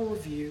final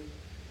review,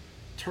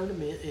 turn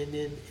them in, and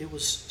then it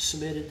was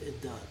submitted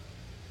and done.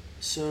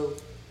 So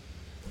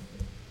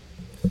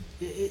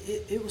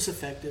it was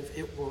effective.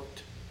 It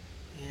worked.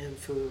 And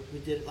we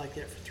did it like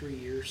that for 3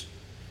 years.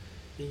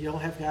 And you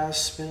don't have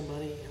guys spend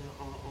money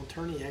on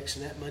Tourney X,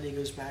 and that money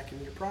goes back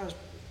into your prize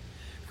pool.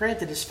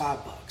 Granted, it's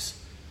 $5,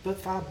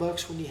 but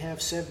 $5 when you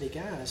have 70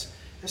 guys,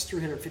 that's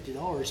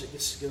 $350 that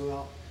gets to go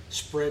out,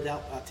 spread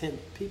out by 10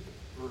 people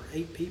or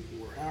 8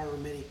 people or however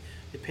many,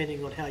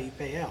 depending on how you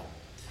pay out.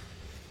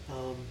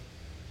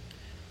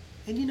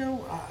 And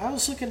I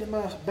was looking at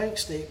my bank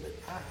statement.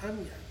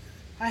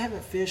 I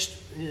haven't fished,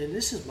 and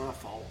this is my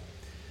fault.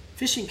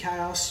 Fishing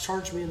Chaos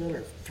charged me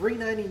another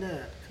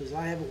 $3.99 because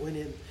I haven't went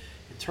in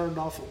and turned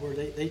off it where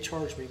they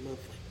charge me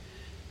monthly.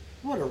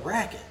 What a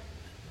racket!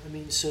 I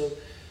mean, so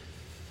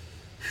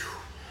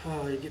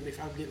I'm getting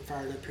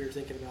fired up here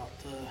thinking about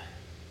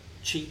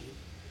cheating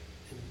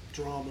and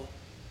drama.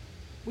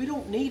 We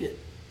don't need it.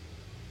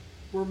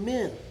 We're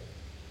men.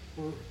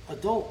 We're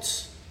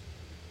adults.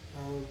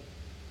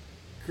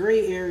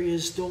 Gray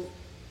areas, don't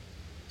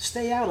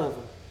stay out of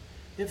them.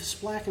 If it's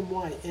black and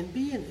white, and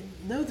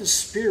know the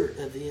spirit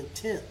of the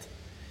intent.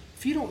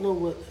 If you don't know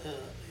what,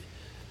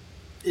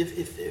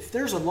 if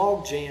there's a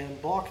log jam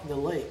blocking the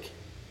lake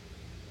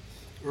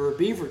or a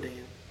beaver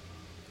dam,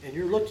 and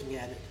you're looking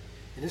at it,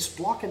 and it's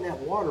blocking that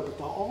water,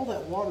 but all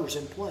that water is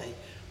in play.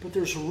 But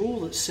there's a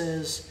rule that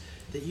says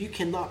that you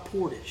cannot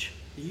portage,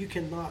 that you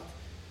cannot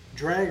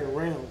drag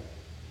around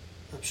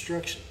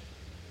obstruction.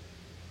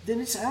 Then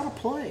it's out of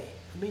play.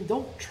 I mean,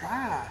 don't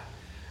try.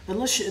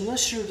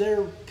 Unless you're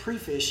there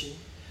pre-fishing.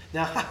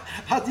 Now,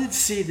 I did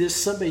see this.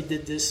 Somebody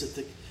did this at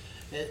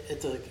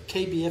the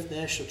KBF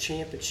National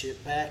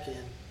Championship back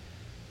in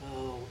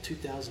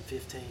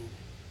 2015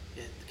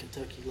 at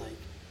Kentucky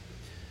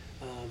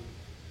Lake.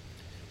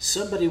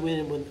 Somebody went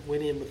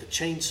in with a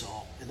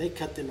chainsaw and they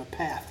cut them a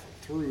path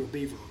through a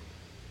beaver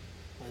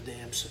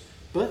dam.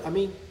 But I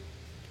mean,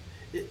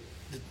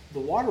 the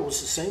water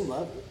was the same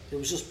level. It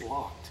was just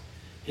blocked.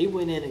 He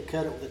went in and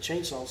cut it with a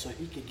chainsaw so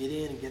he could get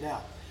in and get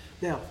out.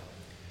 Now,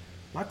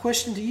 my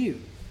question to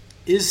you,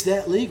 is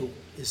that legal?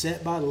 Is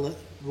that by the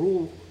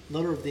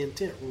letter of the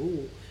intent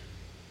rule?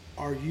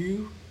 Are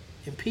you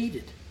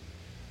impeded?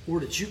 Or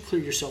did you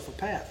clear yourself a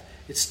path?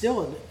 It's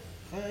still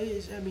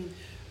I mean,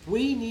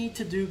 we need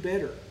to do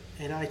better.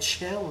 And I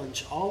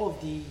challenge all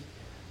of the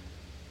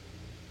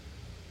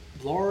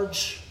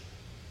large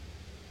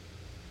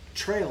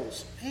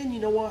trails, and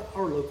you know what,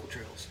 our local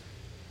trails.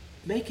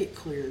 Make it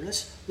clear.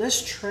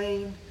 Let's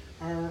train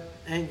our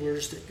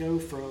anglers that go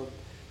from,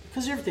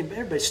 because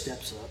everybody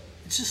steps up.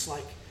 It's just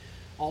like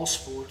all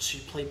sports.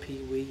 You play Pee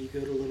Wee, you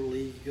go to Little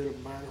League, you go to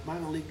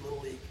minor league,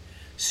 Little League,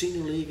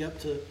 senior league, up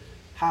to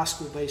high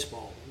school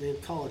baseball, and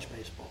then college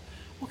baseball.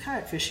 Well,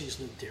 kayak fishing is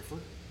no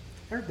different.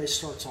 Everybody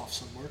starts off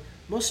somewhere.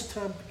 Most of the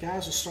time,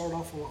 guys will start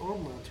off on an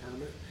online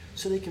tournament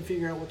so they can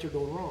figure out what they're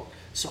doing wrong.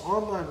 So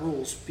online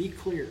rules, be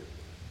clear.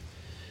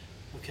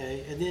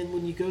 Okay, and then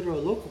when you go to a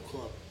local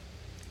club,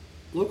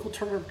 local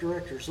tournament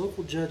directors,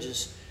 local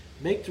judges,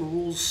 make the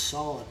rules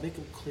solid, make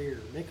them clear,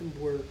 make them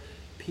where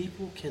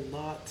people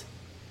cannot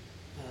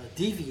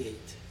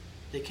deviate.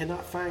 They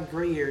cannot find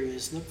gray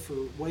areas, look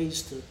for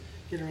ways to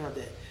get around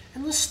that.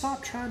 And let's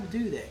stop trying to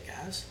do that,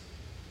 guys.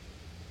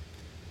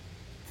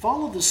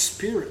 Follow the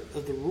spirit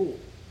of the rule.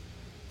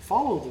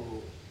 Follow the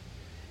rule.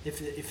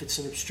 If it's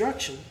an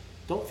obstruction,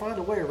 don't find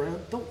a way around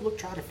it. Don't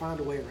try to find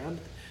a way around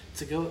it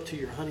to go up to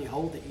your honey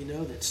hole that you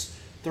know that's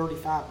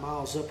 35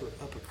 miles up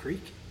a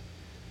creek.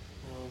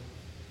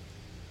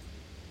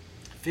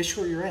 Fish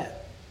where you're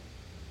at.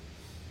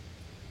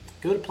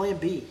 Go to plan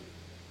B.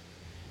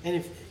 And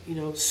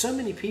if, so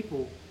many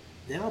people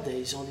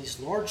nowadays on these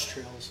large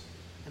trails,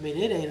 I mean,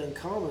 it ain't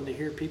uncommon to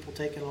hear people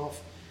taking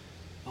off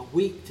a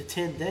week to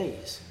 10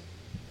 days.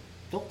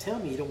 Don't tell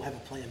me you don't have a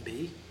plan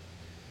B.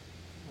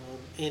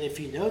 And if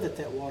you know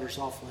that water's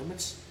off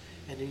limits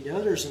and you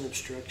know there's an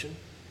obstruction,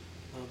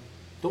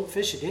 don't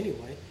fish it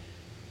anyway.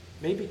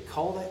 Maybe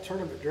call that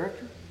tournament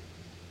director,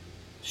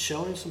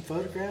 show him some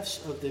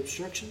photographs of the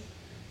obstruction,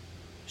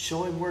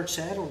 show him where it's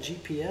at on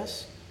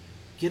GPS,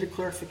 get a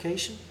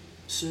clarification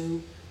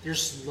so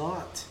there's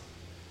not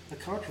a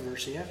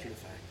controversy after the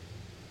fact.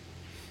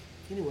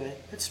 Anyway,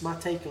 that's my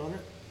take on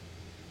it.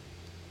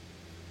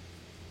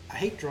 I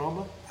hate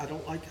drama. I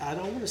don't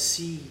want to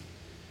see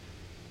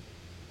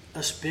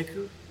us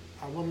bicker.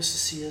 I want us to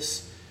see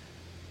us,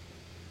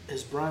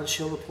 as Brian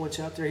Schiller points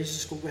out there, he's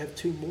just going to have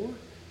two more.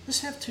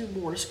 Let's have two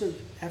more. Let's go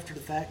after the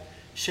fact,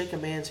 shake a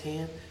man's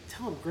hand,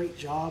 tell him great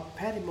job,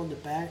 pat him on the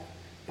back,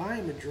 buy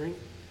him a drink,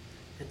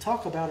 and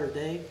talk about our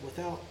day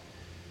without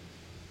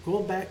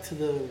going back to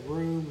the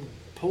room,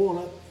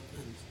 pulling up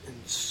and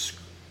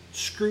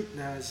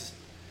scrutinize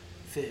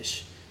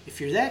fish.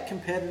 If you're that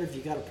competitive,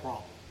 you got a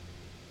problem.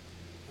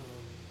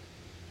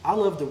 I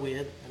love to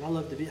win, and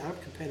I'm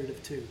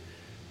competitive too.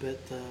 But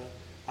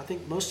I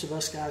think most of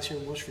us guys here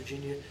in West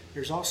Virginia,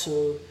 there's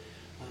also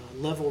a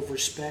level of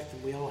respect,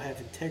 and we all have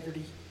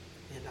integrity.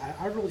 And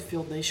I really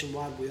feel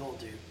nationwide we all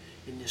do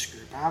in this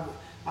group.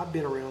 I've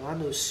been around. I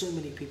know so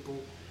many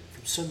people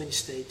from so many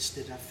states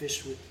that I've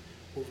fished with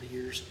over the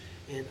years,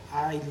 and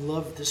I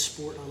love this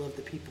sport. I love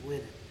the people in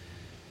it.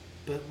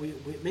 But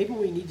maybe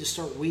we need to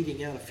start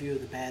weeding out a few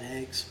of the bad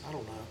eggs. I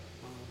don't know.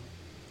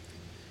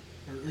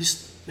 Or at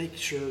least make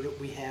sure that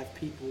we have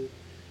people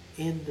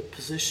in the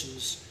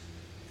positions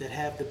that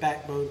have the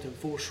backbone to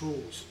enforce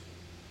rules.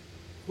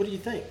 What do you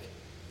think?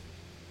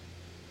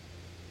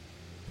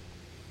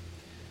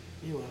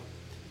 Anyway.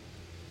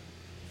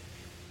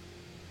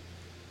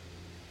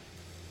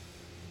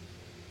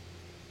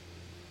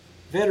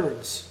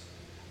 Veterans.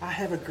 I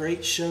have a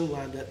great show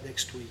lined up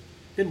next week.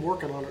 Been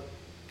working on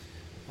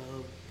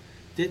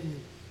it.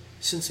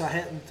 Since I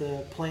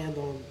hadn't planned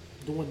on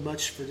doing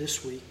much for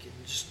this week and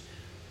just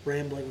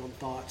rambling on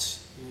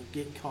thoughts,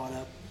 getting caught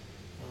up.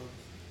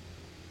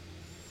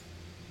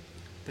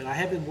 But I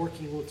have been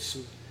working with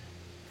some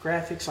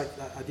graphics like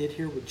I did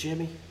here with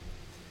Jimmy.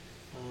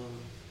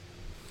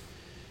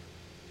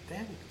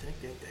 Dang.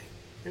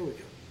 There we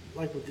go.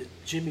 Like with the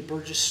Jimmy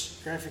Burgess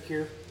graphic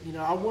here.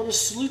 I want to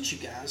salute you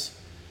guys.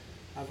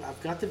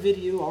 I've got the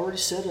video already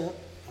set up.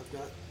 I've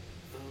got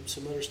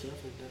some other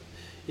stuff. And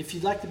if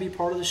you'd like to be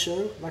part of the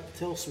show, I'd like to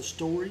tell some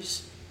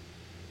stories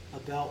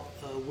about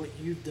what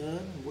you've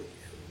done,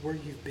 where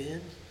you've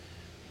been,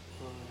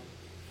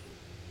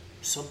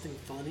 something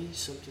funny,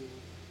 something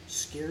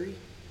scary.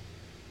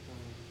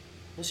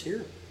 Let's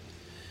hear it.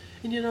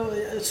 And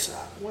it's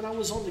when I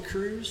was on the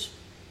cruise,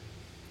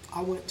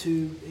 I went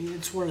to,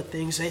 it's one of the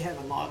things, they have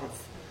a lot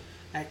of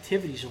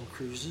activities on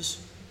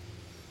cruises,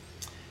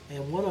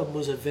 and one of them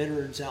was a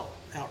veterans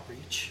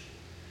outreach.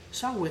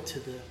 So I went to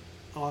the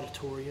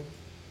auditorium,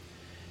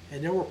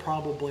 and there were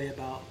probably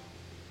about,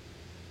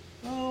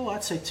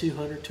 I'd say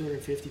 200,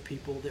 250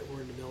 people that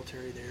were in the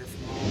military there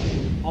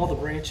from all the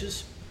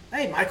branches.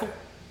 Hey, Michael.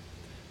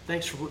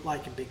 Thanks for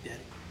liking Big Daddy.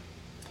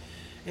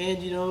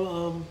 And,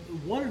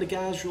 one of the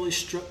guys really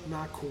struck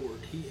my chord.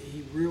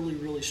 He really,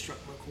 really struck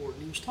my chord.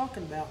 And he was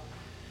talking about,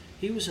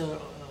 he was a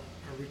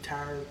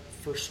retired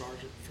first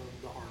sergeant from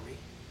the Army.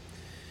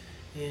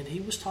 And he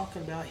was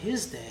talking about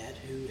his dad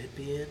who had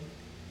been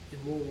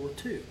in World War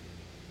II.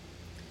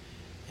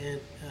 And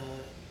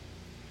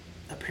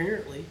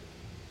apparently,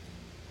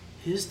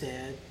 his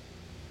dad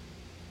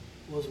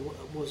was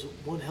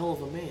one hell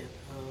of a man.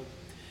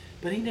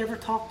 But he never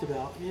talked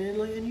about,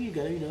 and you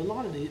go, a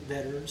lot of the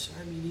veterans.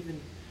 I mean,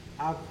 even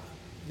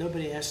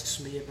nobody asks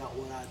me about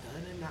what I've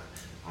done, and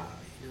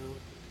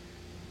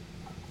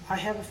I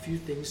have a few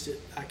things that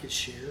I could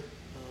share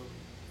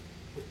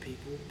with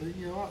people, but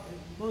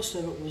most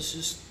of it was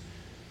just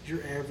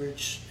your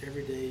average,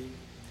 everyday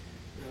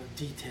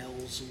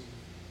details and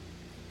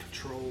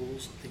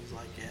patrols and things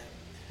like that.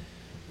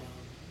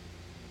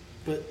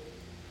 But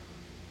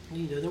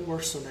there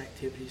were some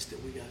activities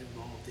that we got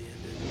involved in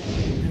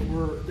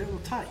that were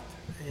tight,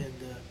 and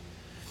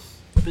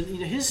but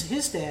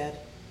his dad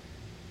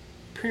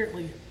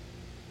apparently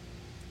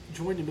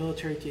joined the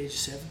military at the age of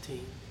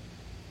 17,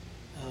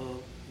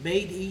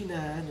 made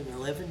E9 in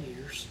 11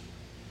 years,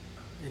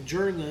 and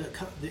during the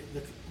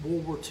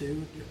World War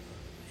II,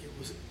 it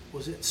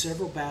was at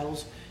several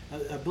battles.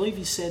 I believe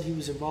he said he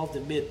was involved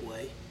in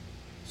Midway,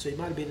 so he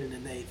might have been in the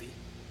Navy.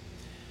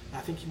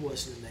 I think he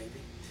was in the Navy.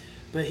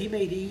 But he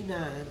made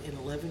E9 in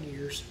 11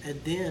 years,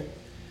 and then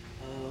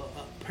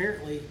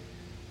apparently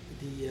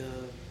the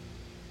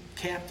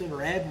captain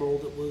or admiral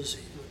that was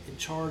in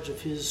charge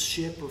of his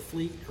ship or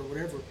fleet or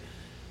whatever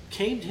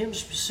came to him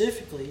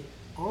specifically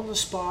on the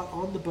spot,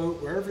 on the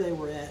boat, wherever they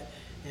were at,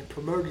 and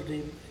promoted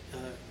him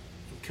and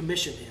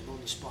commissioned him on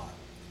the spot.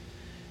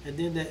 And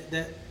then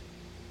that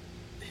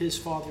his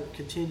father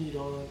continued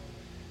on,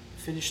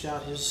 finished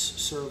out his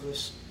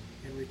service,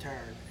 and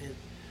retired. And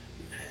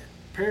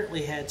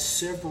apparently had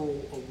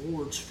several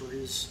awards for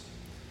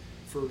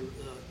the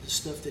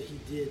stuff that he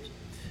did,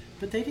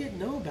 but they didn't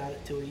know about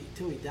it till he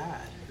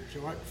died,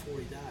 or right before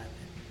he died.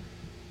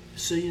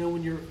 So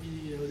when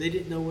they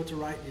didn't know what to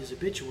write in his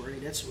obituary.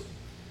 That's what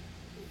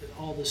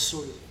all this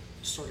sort of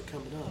started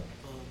coming up.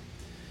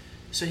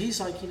 So he's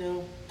like,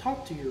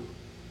 talk to your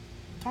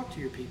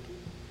people,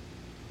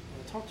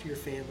 talk to your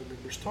family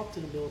members, talk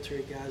to the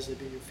military guys that have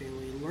been in your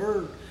family, and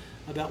learn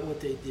about what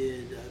they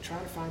did. Try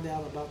to find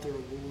out about their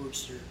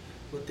awards,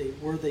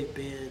 where they've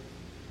been,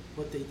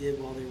 what they did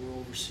while they were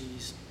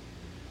overseas.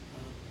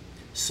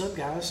 Some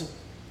guys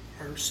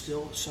are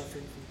still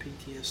suffering from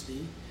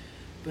PTSD,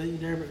 but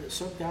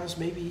some guys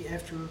maybe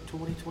after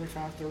 20,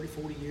 25, 30,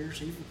 40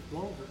 years, even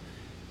longer,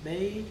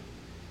 may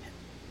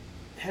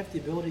have the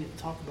ability to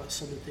talk about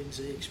some of the things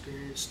they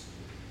experienced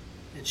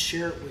and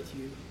share it with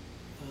you,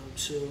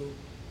 so you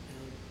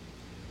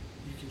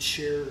can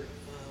share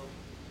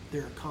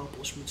their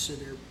accomplishments and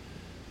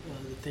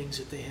the things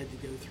that they had to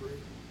go through.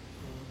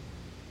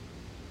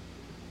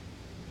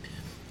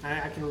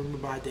 I can remember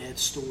my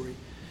dad's story.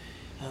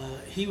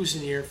 He was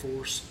in the Air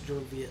Force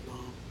during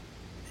Vietnam,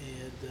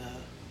 and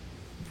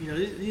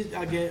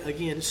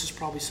again, this is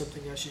probably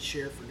something I should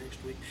share for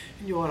next week.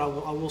 And you know what?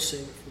 I will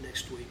save it for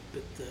next week.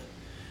 But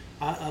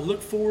I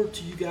look forward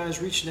to you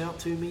guys reaching out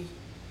to me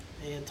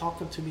and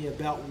talking to me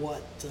about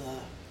what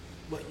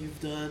you've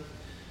done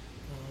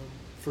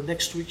for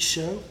next week's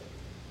show.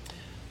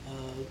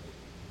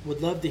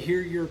 Would love to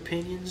hear your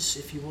opinions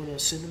if you want to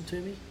send them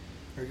to me,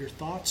 or your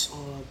thoughts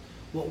on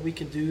what we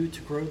can do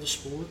to grow the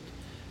sport,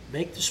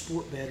 make the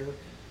sport better,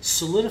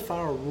 solidify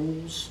our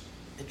rules,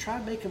 and try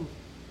to make them.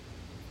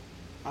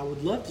 I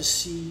would love to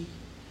see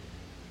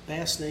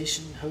Bass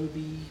Nation,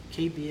 Hobie,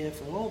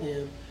 KBF, and all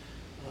them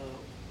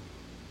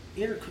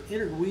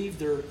interweave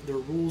their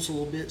rules a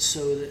little bit,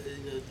 so that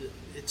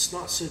it's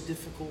not so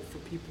difficult for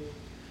people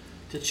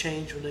to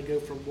change when they go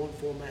from one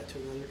format to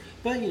another.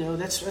 But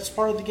that's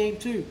part of the game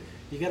too.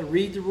 You got to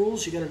read the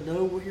rules. You got to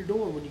know what you're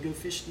doing when you go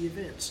fish the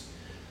events.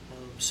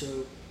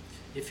 So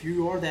if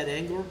you are that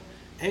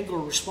angler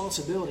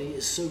responsibility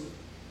is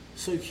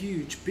so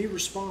huge. Be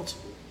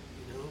responsible.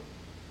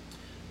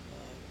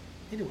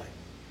 Anyway,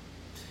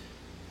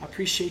 I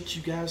appreciate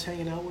you guys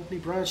hanging out with me.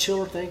 Brian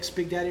Schiller, thanks,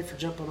 Big Daddy, for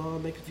jumping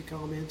on, making a few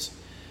comments.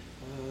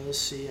 Let's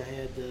see, I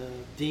had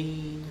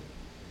Dean,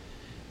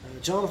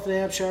 Jonathan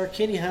Abshire,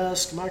 Kenny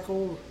Husk,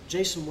 Michael,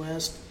 Jason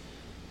West,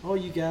 all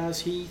you guys,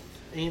 Heath,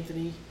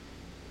 Anthony.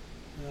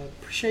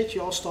 Appreciate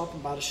you all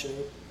stopping by the show.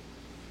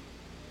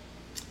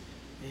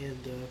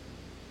 And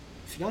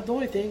if you're not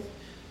doing anything,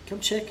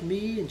 come check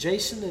me and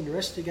Jason and the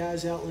rest of the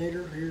guys out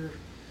later here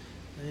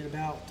in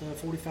about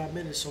 45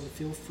 minutes on the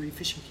Feel Free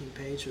Fishing King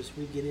page as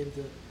we get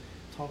into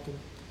talking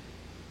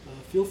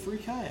Feel Free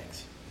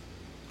kayaks.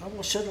 I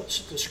want to shut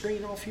the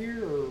screen off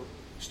here or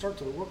start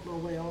to work my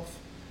way off,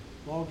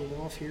 logging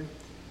off here.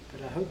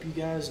 But I hope you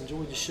guys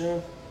enjoyed the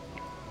show.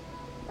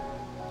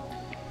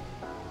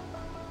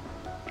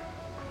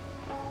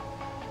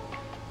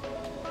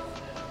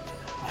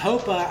 I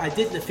hope I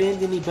didn't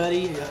offend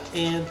anybody.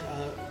 And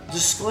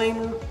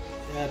disclaimer,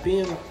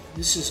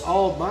 this is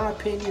all my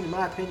opinion and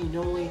my opinion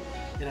only.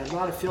 And I'm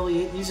not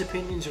affiliated. These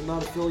opinions are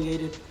not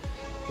affiliated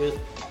with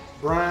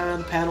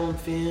Brian, Paddle and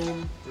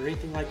Fin, or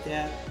anything like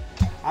that.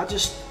 I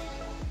just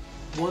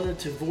wanted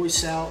to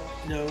voice out,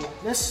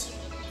 let's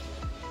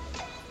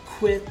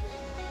quit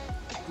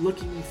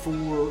looking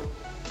for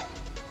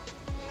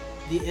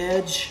the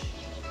edge,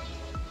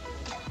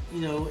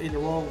 in the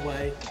wrong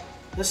way.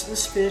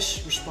 Let's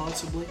fish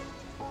responsibly.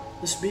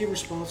 Let's be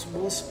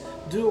responsible. Let's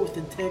do it with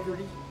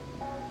integrity.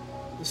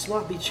 Let's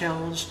not be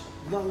challenged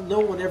No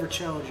one ever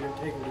challenged your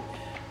integrity.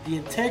 The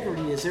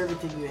integrity is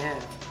everything you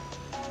have.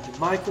 And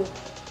Michael,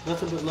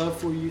 nothing but love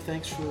for you.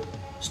 Thanks for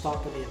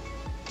stopping in.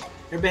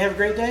 Everybody have a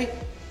great day,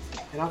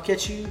 and I'll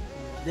catch you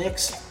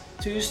next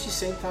Tuesday,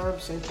 same time,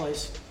 same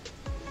place.